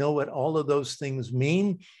exactly know what all of those things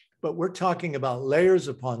mean, but we're talking about layers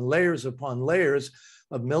upon layers upon layers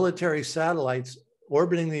of military satellites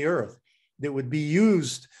orbiting the Earth that would be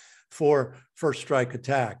used for first strike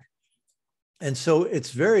attack. And so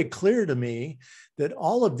it's very clear to me that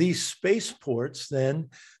all of these spaceports then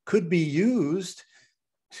could be used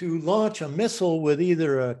to launch a missile with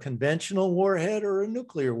either a conventional warhead or a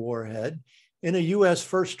nuclear warhead in a US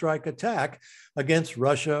first strike attack against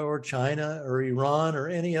Russia or China or Iran or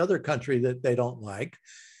any other country that they don't like.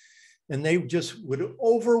 And they just would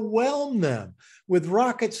overwhelm them with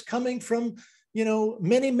rockets coming from, you know,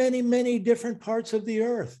 many, many, many different parts of the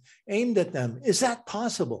Earth aimed at them. Is that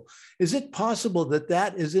possible? Is it possible that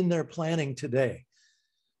that is in their planning today?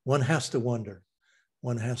 One has to wonder.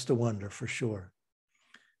 One has to wonder for sure.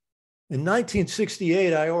 In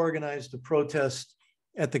 1968, I organized a protest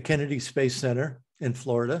at the Kennedy Space Center in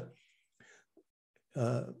Florida,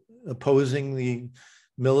 opposing the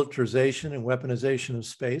militarization and weaponization of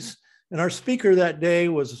space. And our speaker that day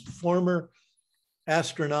was former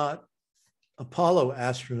astronaut, Apollo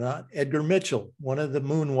astronaut, Edgar Mitchell, one of the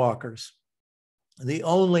moonwalkers, the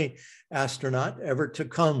only astronaut ever to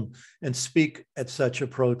come and speak at such a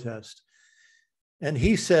protest. And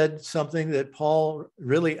he said something that Paul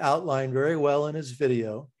really outlined very well in his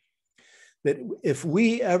video, that if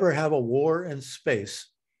we ever have a war in space,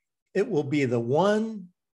 it will be the one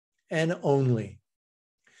and only,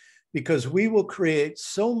 because we will create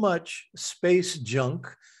so much space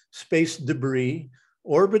junk, space debris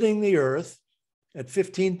orbiting the Earth at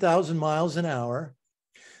 15,000 miles an hour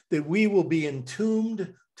that we will be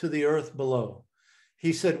entombed to the Earth below.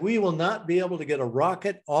 He said, we will not be able to get a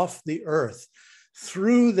rocket off the Earth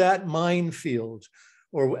through that minefield,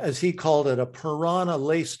 or as he called it, a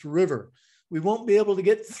piranha-laced river. We won't be able to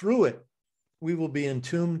get through it. We will be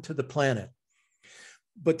entombed to the planet.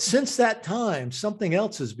 But since that time, something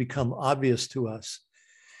else has become obvious to us,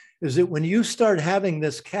 is that when you start having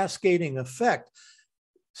this cascading effect,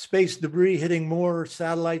 space debris hitting more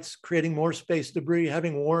satellites, creating more space debris,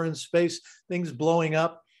 having war in space, things blowing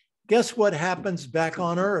up, guess what happens back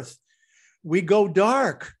on Earth? We go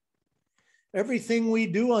dark. Everything we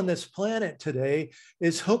do on this planet today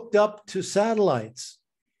is hooked up to satellites.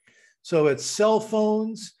 So it's cell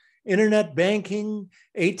phones, internet banking,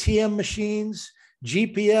 ATM machines,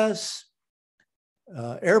 GPS,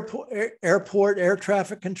 airport air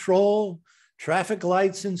traffic control, traffic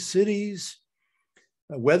lights in cities,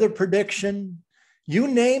 weather prediction, you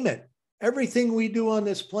name it. Everything we do on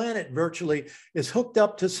this planet virtually is hooked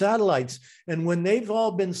up to satellites. And when they've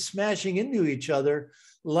all been smashing into each other,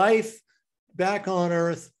 life back on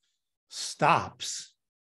Earth stops.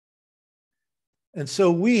 And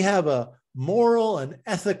so we have a moral and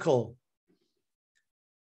ethical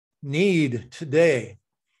need today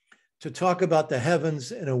to talk about the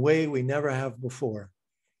heavens in a way we never have before.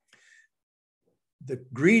 The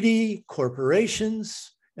greedy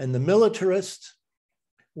corporations and the militarists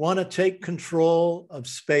want to take control of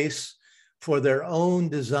space for their own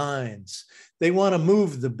designs. They want to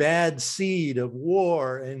move the bad seed of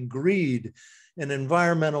war and greed and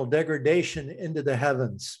environmental degradation into the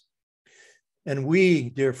heavens. And we,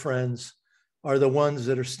 dear friends, are the ones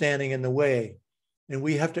that are standing in the way. And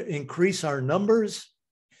we have to increase our numbers,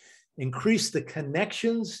 increase the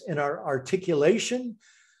connections in our articulation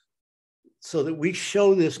so that we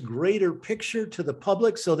show this greater picture to the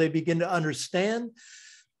public so they begin to understand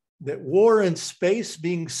that war in space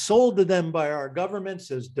being sold to them by our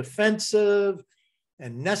governments as defensive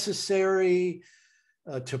and necessary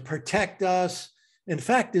to protect us, in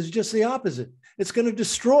fact, is just the opposite. It's going to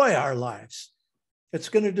destroy our lives. It's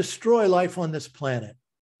going to destroy life on this planet.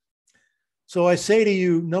 So I say to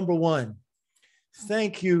you, number one,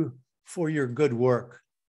 thank you for your good work.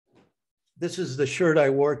 This is the shirt I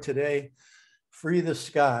wore today, Free the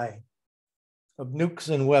Sky, of nukes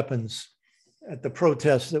and weapons, at the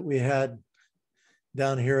protest that we had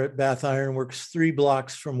down here at Bath Iron Works, 3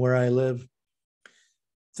 blocks from where I live.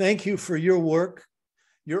 Thank you for your work.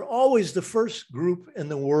 You're always the first group in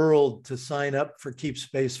the world to sign up for Keep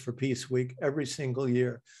Space for Peace Week every single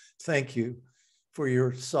year. Thank you for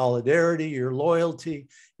your solidarity, your loyalty,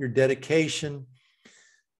 your dedication,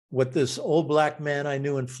 what this old black man I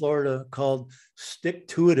knew in Florida called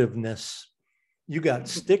stick-to-itiveness. You got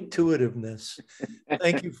stick-to-itiveness.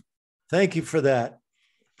 Thank you. Thank you for that.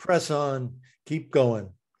 Press on, keep going.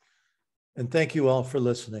 And thank you all for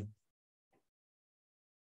listening.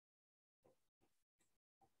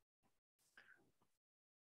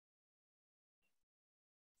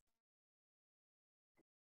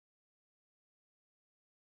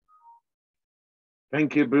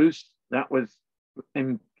 Thank you, Bruce. That was,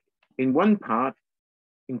 in one part,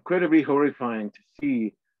 incredibly horrifying to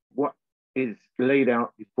see what is laid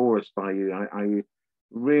out before us by you. I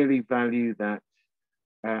really value that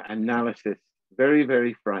analysis. Very,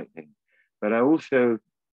 very frightening. But I also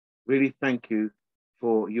really thank you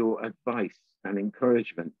for your advice and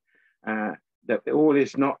encouragement that all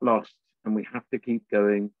is not lost and we have to keep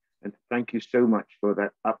going. And thank you so much for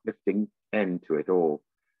that uplifting end to it all.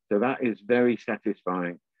 So that is very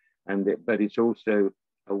satisfying. But it's also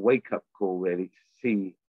a wake-up call, really, to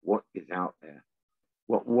see what is out there,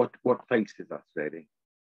 what faces us, really.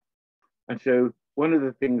 And so one of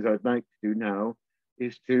the things I'd like to do now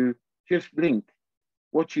is to just link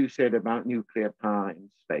what you said about nuclear power in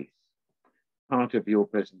space, part of your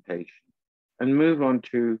presentation, and move on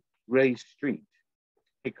to Ray Street,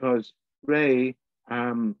 because Ray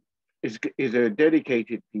is a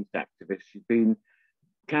dedicated peace activist. She's been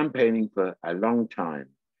campaigning for a long time.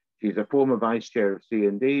 She's a former vice chair of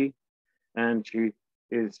C&D, and she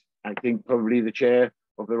is, I think, probably the chair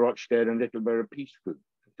of the Rochdale and Littleborough Peace Group,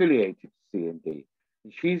 affiliated to C&D.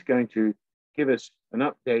 And she's going to give us an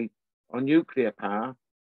update on nuclear power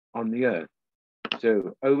on the Earth.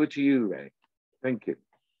 So over to you, Ray. Thank you.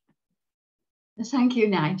 Thank you,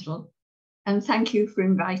 Nigel, and thank you for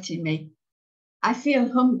inviting me. I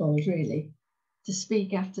feel humbled, really, to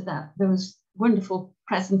speak after that. Those wonderful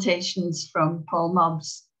presentations from Paul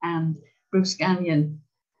Mobbs and Bruce Gagnon.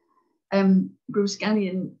 Bruce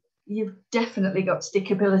Gagnon, you've definitely got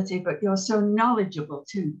stickability, but you're so knowledgeable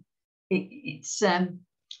too. It's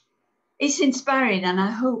inspiring, and I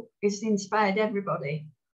hope it's inspired everybody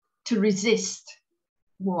to resist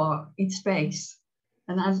war in space.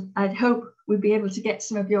 And I'd hope we'd be able to get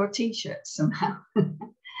some of your T-shirts somehow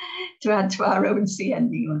to add to our own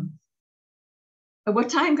CND ones.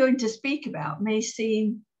 What I'm going to speak about may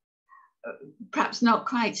seem perhaps not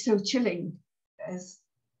quite so chilling as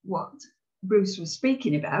what Bruce was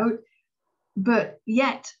speaking about, but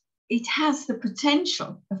yet it has the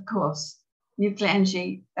potential, of course, nuclear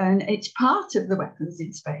energy, and it's part of the weapons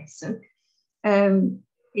in space. So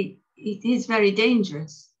it is very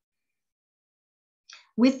dangerous.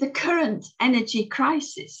 With the current energy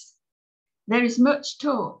crisis, there is much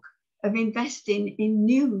talk of investing in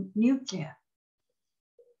new nuclear.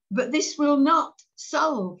 But this will not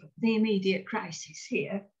solve the immediate crisis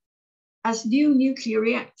here, as new nuclear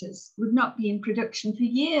reactors would not be in production for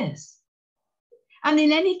years. And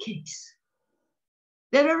in any case,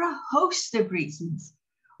 there are a host of reasons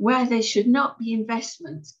why there should not be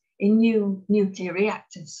investment in new nuclear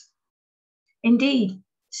reactors. Indeed,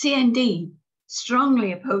 CND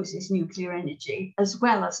strongly opposes nuclear energy as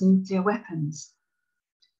well as nuclear weapons.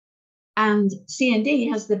 and C&D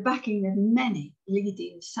has the backing of many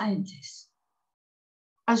leading scientists.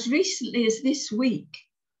 As recently as this week,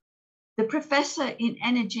 the professor in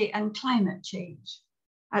energy and climate change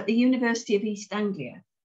at the University of East Anglia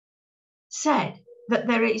said that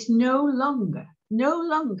there is no longer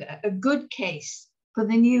a good case for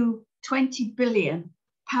the new 20 billion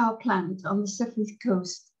power plant on the Suffolk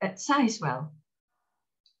coast at Sizewell.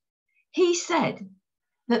 He said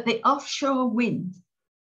that the offshore wind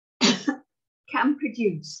can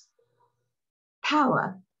produce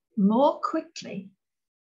power more quickly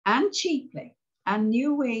and cheaply, and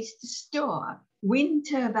new ways to store wind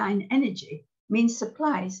turbine energy means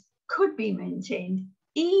supplies could be maintained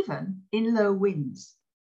even in low winds.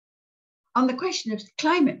 On the question of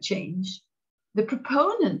climate change, the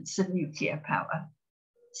proponents of nuclear power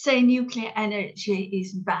say nuclear energy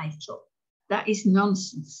is vital. That is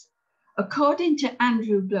nonsense. According to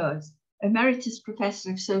Andrew Blood, Emeritus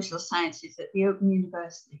Professor of Social Sciences at the Open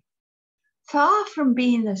University, far from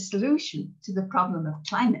being the solution to the problem of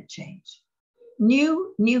climate change,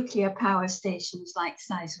 new nuclear power stations like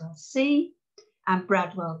Sizewell C and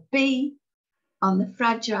Bradwell B on the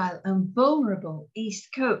fragile and vulnerable East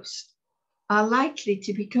Coast are likely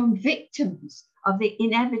to become victims of the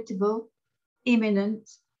inevitable, imminent,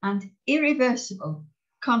 and irreversible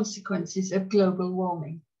consequences of global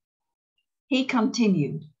warming. He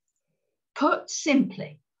continued, put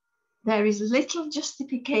simply, there is little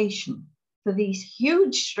justification for these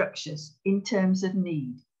huge structures in terms of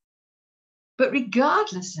need. But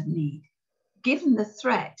regardless of need, given the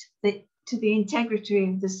threat to the integrity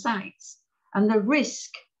of the sites and the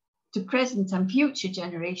risk to present and future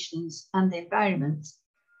generations and the environment,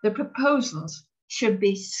 the proposals should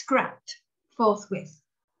be scrapped forthwith.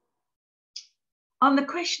 On the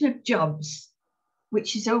question of jobs,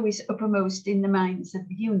 which is always uppermost in the minds of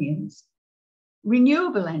the unions,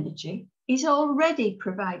 renewable energy is already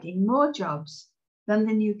providing more jobs than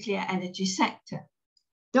the nuclear energy sector.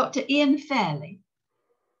 Dr. Ian Fairley,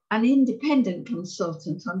 an independent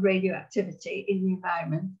consultant on radioactivity in the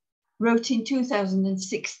environment, wrote in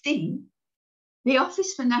 2016, the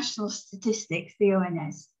Office for National Statistics, the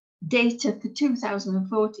ONS, data for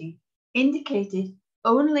 2014 indicated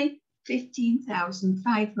only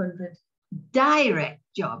 15,500 direct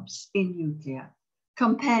jobs in nuclear,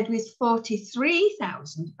 compared with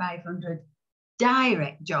 43,500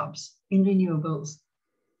 direct jobs in renewables.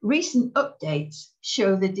 Recent updates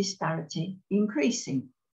show the disparity increasing.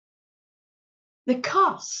 The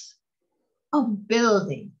costs of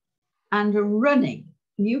building and running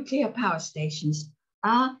nuclear power stations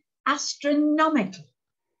are astronomical.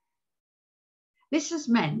 This has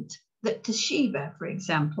meant that Toshiba, for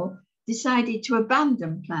example, decided to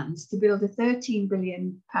abandon plans to build a 13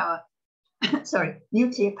 billion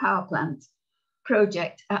nuclear power plant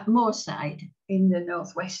project at Moorside in the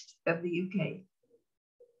northwest of the UK.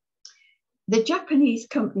 The Japanese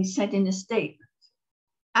company said in a statement,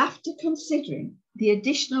 after considering the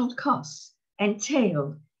additional costs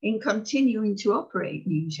entailed in continuing to operate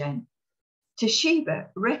NuGen, Toshiba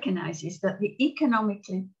recognises that the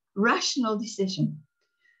economically rational decision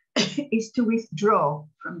is to withdraw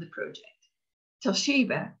from the project.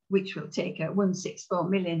 Toshiba, which will take a 164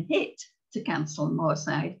 million hit to cancel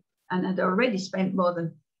Moorside and had already spent more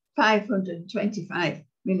than $525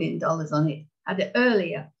 million on it, had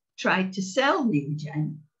earlier tried to sell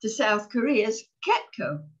NuGen to South Korea's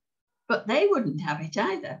KEPCO, but they wouldn't have it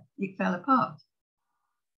either. It fell apart.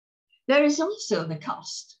 There is also the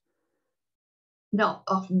cost, not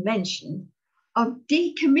often mentioned, of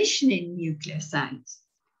decommissioning nuclear sites.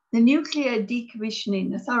 The Nuclear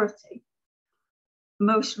Decommissioning Authority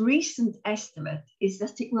most recent estimate is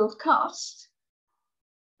that it will cost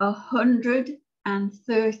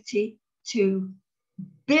 £132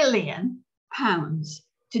 billion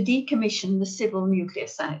to decommission the civil nuclear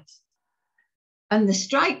sites. And the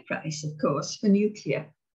strike price, of course, for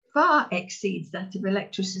nuclear far exceeds that of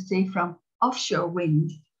electricity from offshore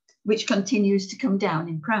wind, which continues to come down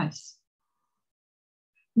in price.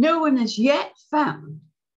 No one has yet found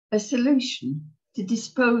a solution to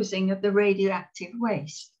disposing of the radioactive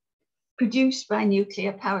waste produced by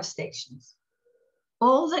nuclear power stations.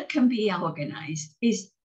 All that can be organised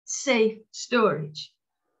is safe storage.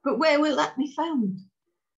 But where will that be found?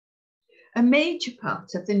 A major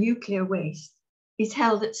part of the nuclear waste is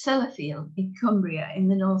held at Sellafield in Cumbria in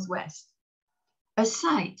the northwest, a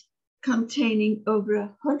site containing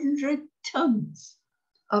over 100 tons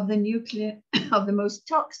of the most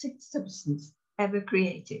toxic substance ever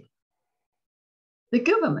created. The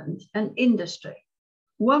government and industry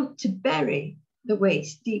want to bury the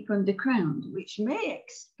waste deep underground, which may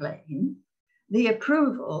explain the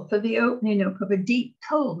approval for the opening up of a deep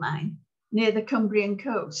coal mine near the Cumbrian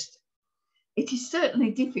coast. It is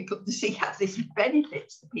certainly difficult to see how this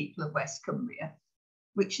benefits the people of West Cumbria,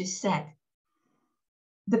 which is said.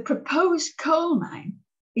 The proposed coal mine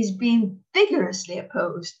is being vigorously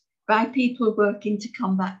opposed by people working to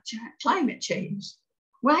combat climate change.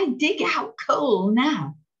 Why dig out coal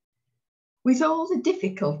now? With all the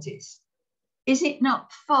difficulties, is it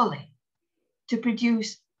not folly to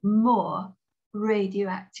produce more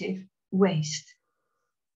radioactive waste?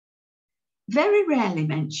 Very rarely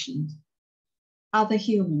mentioned are the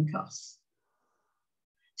human costs,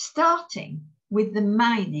 starting with the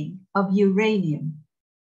mining of uranium,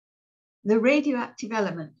 the radioactive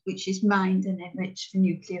element which is mined and enriched for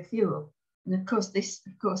nuclear fuel. And of course, this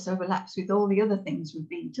overlaps with all the other things we've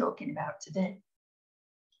been talking about today.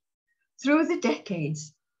 Through the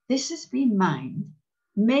decades, this has been mined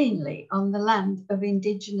mainly on the land of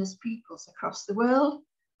indigenous peoples across the world,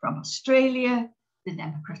 from Australia, the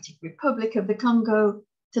Democratic Republic of the Congo,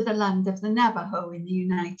 to the land of the Navajo in the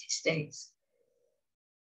United States.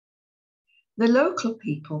 The local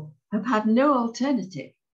people have had no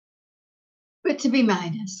alternative but to be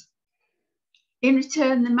miners. In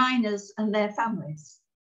return, the miners and their families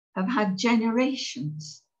have had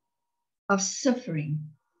generations of suffering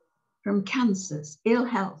from cancers, ill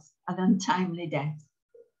health, and untimely death,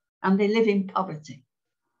 and they live in poverty.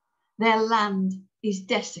 Their land is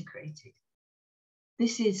desecrated.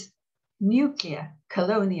 This is nuclear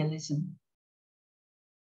colonialism.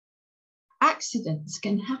 Accidents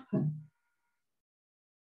can happen.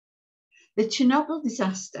 The Chernobyl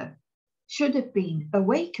disaster should have been a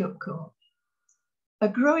wake-up call. A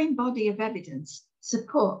growing body of evidence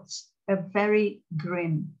supports a very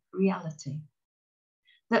grim reality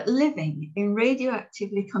that living in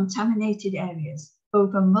radioactively contaminated areas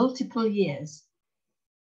over multiple years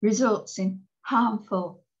results in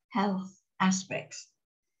harmful health aspects,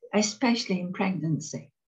 especially in pregnancy.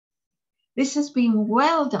 This has been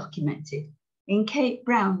well documented in Kate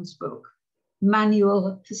Brown's book,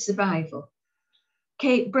 Manual for Survival.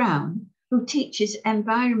 Kate Brown, who teaches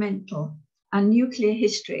environmental and nuclear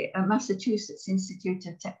history at Massachusetts Institute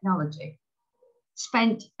of Technology,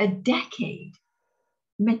 spent a decade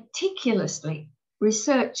meticulously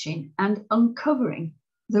researching and uncovering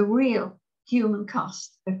the real human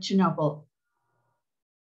cost of Chernobyl.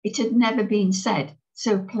 It had never been said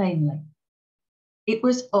so plainly. It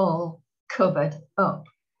was all covered up.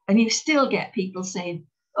 And you still get people saying,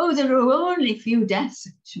 oh, there are only few deaths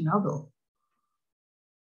at Chernobyl.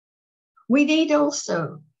 We need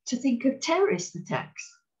also to think of terrorist attacks.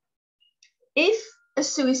 If a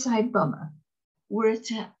suicide bomber were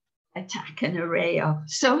to attack an array of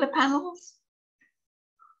solar panels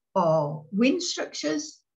or wind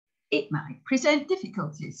structures, it might present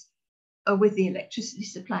difficulties with the electricity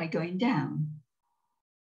supply going down.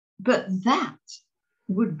 But that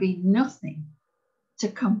would be nothing to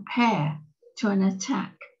compare to an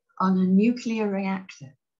attack on a nuclear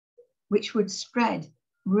reactor, which would spread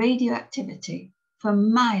radioactivity for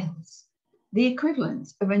miles, the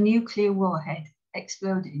equivalent of a nuclear warhead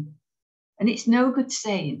exploding. And it's no good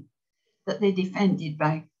saying that they're defended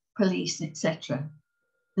by police, etc.,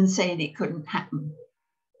 and saying it couldn't happen.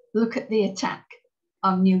 Look at the attack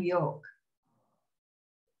on New York.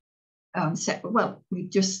 Well,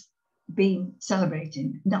 we've just been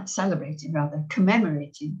commemorating the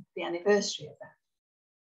anniversary of that.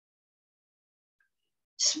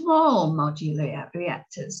 Small modular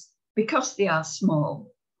reactors, because they are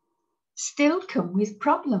small, still come with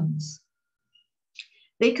problems.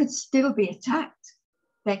 They could still be attacked,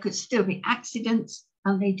 there could still be accidents,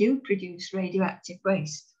 and they do produce radioactive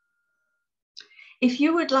waste. If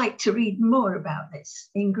you would like to read more about this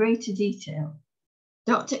in greater detail,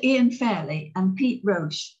 Dr. Ian Fairley and Pete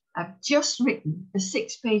Roche have just written a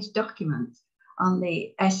 6-page document on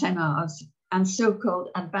the SMRs and so-called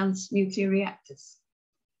advanced nuclear reactors,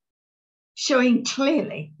 showing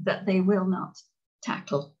clearly that they will not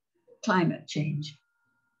tackle climate change.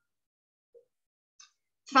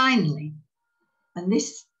 Finally, and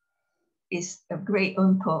this is of great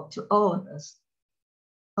import to all of us,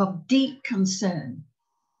 of deep concern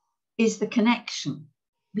is the connection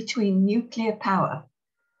between nuclear power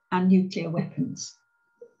and nuclear weapons.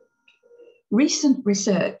 Recent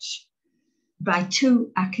research by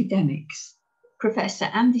 2 academics, Professor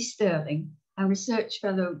Andy Sterling and research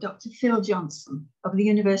fellow Dr. Phil Johnson of the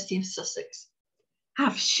University of Sussex,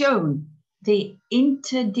 have shown the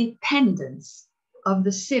interdependence of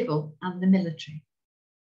the civil and the military.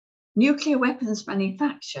 Nuclear weapons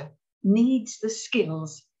manufacture needs the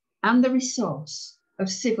skills and the resource of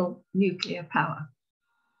civil nuclear power.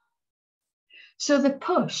 So the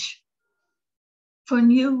push for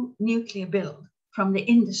new nuclear build from the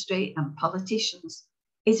industry and politicians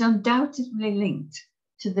is undoubtedly linked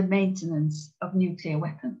to the maintenance of nuclear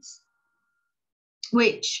weapons,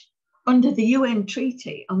 which, under the UN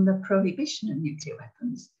Treaty on the Prohibition of Nuclear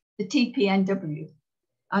Weapons, the TPNW,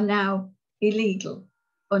 are now illegal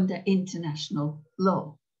under international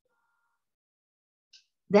law.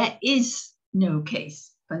 There is no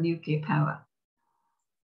case for nuclear power.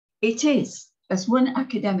 It is, as one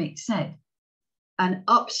academic said, an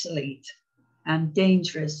obsolete and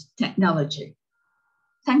dangerous technology.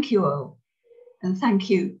 Thank you all, and thank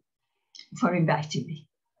you for inviting me.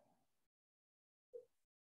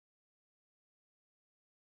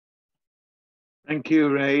 Thank you,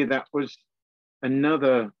 Ray. That was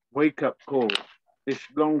another wake-up call. This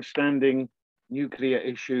long-standing nuclear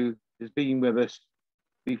issue has been with us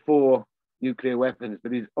before nuclear weapons,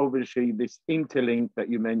 but is obviously this interlink that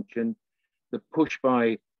you mentioned, the push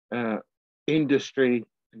by industry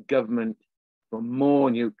and government for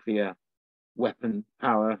more nuclear weapon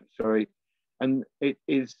power, and it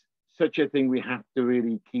is such a thing we have to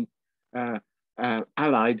really keep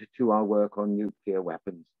allied to our work on nuclear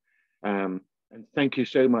weapons. And thank you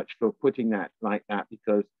so much for putting that like that,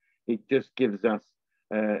 because it just gives us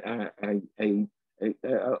a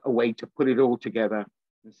way to put it all together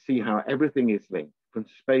and see how everything is linked from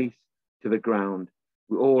space to the ground.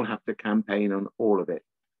 We all have to campaign on all of it.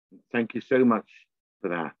 Thank you so much for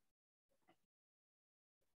that.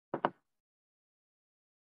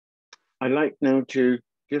 I'd like now to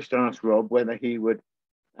just ask Rob whether he would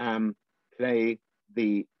play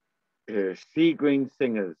the Sea Green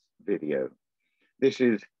Singers video. This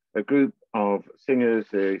is a group of singers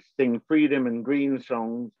who sing freedom and green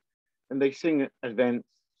songs, and they sing at events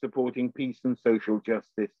supporting peace and social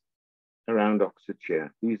justice around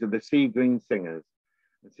Oxfordshire. These are the Sea Green Singers.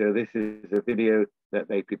 And so this is a video that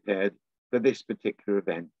they prepared for this particular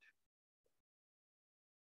event.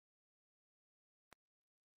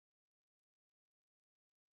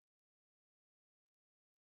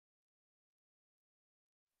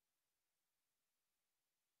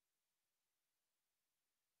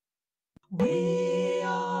 We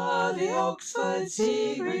are the Oxford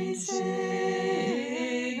Sea Green Singers,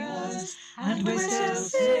 and we're still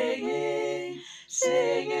singing,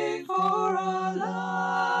 singing for our lives.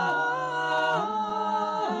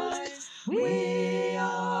 We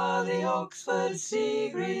are the Oxford Sea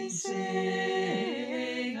Green Singers,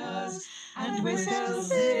 and we're still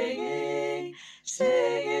singing,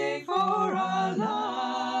 singing for our lives.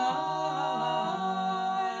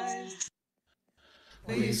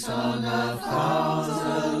 We've sung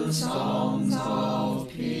 1,000 songs of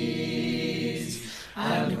peace,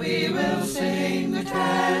 and we will sing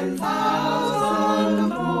 10,000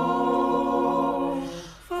 more.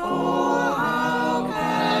 For how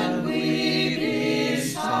can we be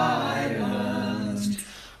silenced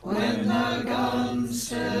when the guns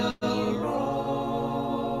still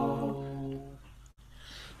roll?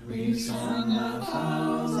 We've sung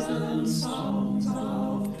 1,000 songs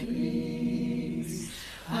of peace,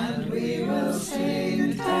 and we will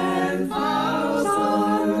sing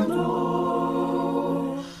 10,000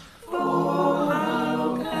 more. For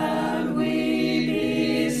how can we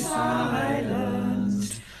be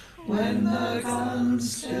silenced when the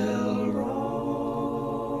guns still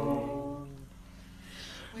roll?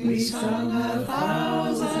 We sung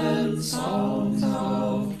 1,000 songs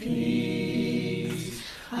of peace,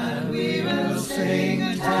 and we will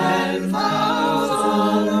sing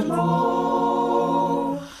 10,000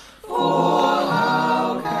 more. For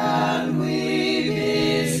how can we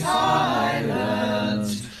be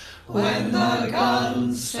silenced when the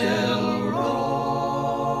guns still roll?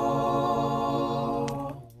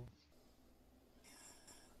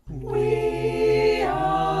 We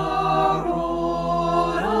are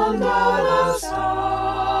all under the stars,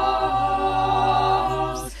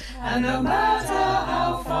 and no matter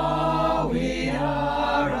how far we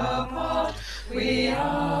are apart, we are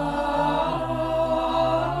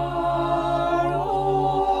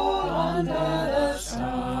all under the stars.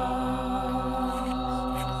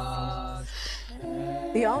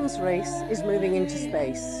 The arms race is moving into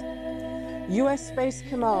space. US Space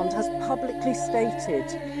Command has publicly stated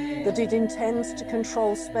that it intends to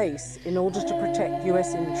control space in order to protect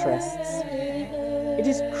US interests. It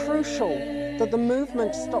is crucial that the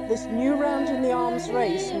movement to stop this new round in the arms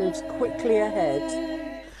race moves quickly ahead.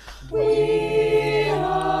 We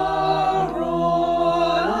are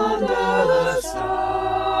all under the stars,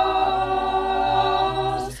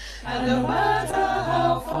 and no matter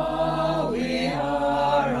how far we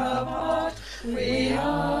are apart, we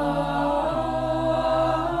are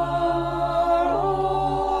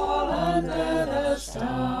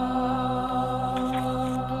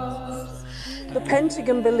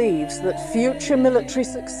Pentagon believes that future military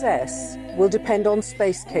success will depend on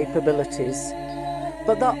space capabilities.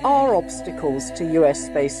 But there are obstacles to US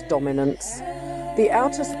space dominance. The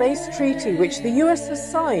Outer Space Treaty, which the US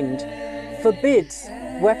has signed, forbids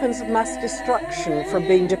weapons of mass destruction from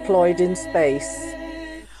being deployed in space.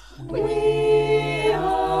 We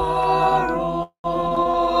are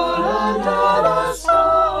all under the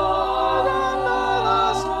stars,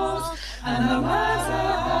 and no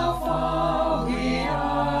matter how far we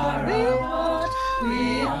are apart,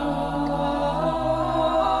 we are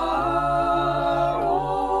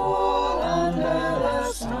all under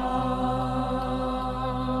the stars.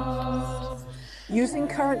 Using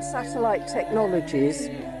current satellite technologies,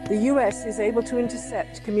 the US is able to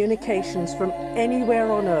intercept communications from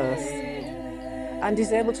anywhere on Earth and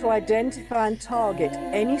is able to identify and target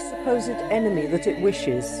any supposed enemy that it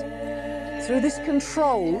wishes. Through this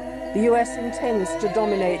control, the US intends to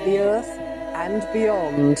dominate the Earth and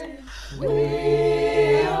beyond.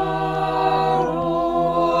 We are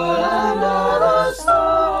all under the stars,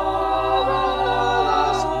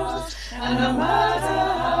 and no matter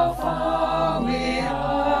how far we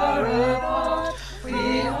are apart,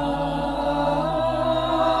 we are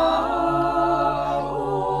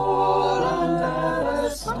all under the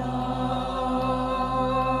stars.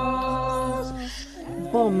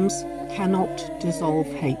 Bombs cannot dissolve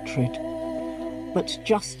hatred, but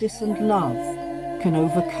justice and love can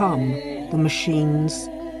overcome the machines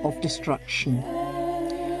of destruction.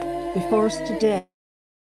 Before us today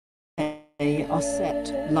are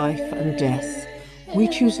set life and death. We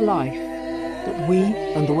choose life, that we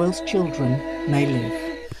and the world's children may live.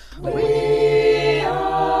 We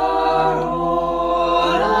are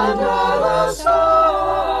all under the stars,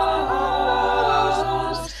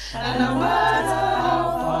 and no matter how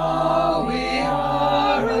far we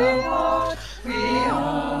are apart, we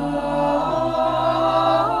are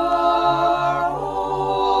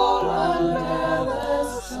all under the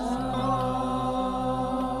stars.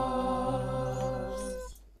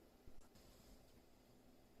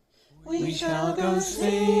 We shall go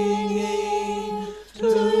singing to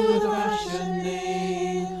the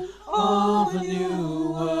fashioning of a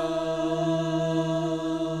new world.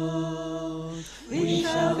 We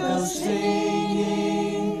shall go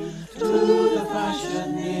singing to the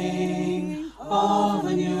fashioning of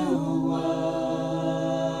a new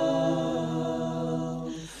world.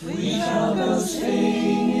 We shall go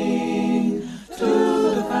singing to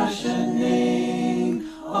the fashioning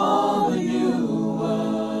of a new world.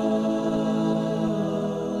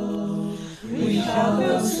 We shall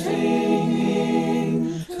go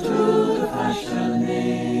singing to the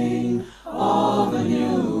fashioning of a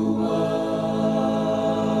new world.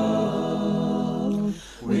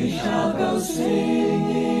 We shall go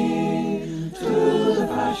singing to the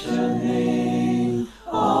fashioning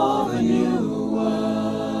of a new world.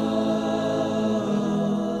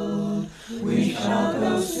 We shall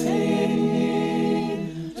go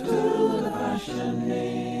singing to the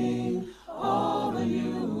fashioning of a new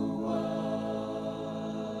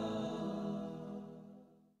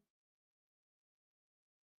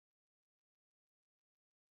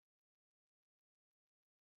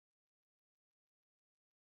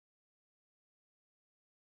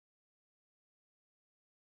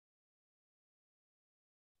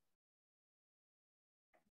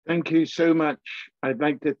Thank you so much. I'd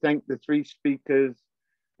like to thank the three speakers,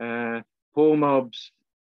 Paul Mobbs,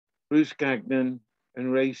 Bruce Gagnon,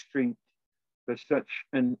 and Ray Street, for such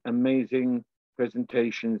an amazing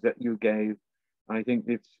presentations that you gave. I think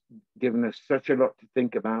it's given us such a lot to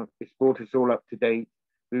think about. It's brought us all up to date.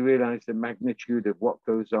 We realize the magnitude of what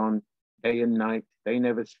goes on day and night. They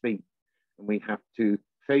never speak, and we have to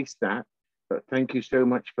face that. But thank you so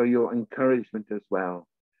much for your encouragement as well.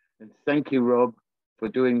 And thank you, Rob, for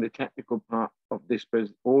doing the technical part of this,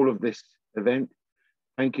 all of this event.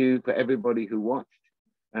 Thank you for everybody who watched,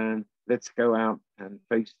 and let's go out and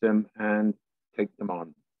face them and take them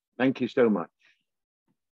on. Thank you so much.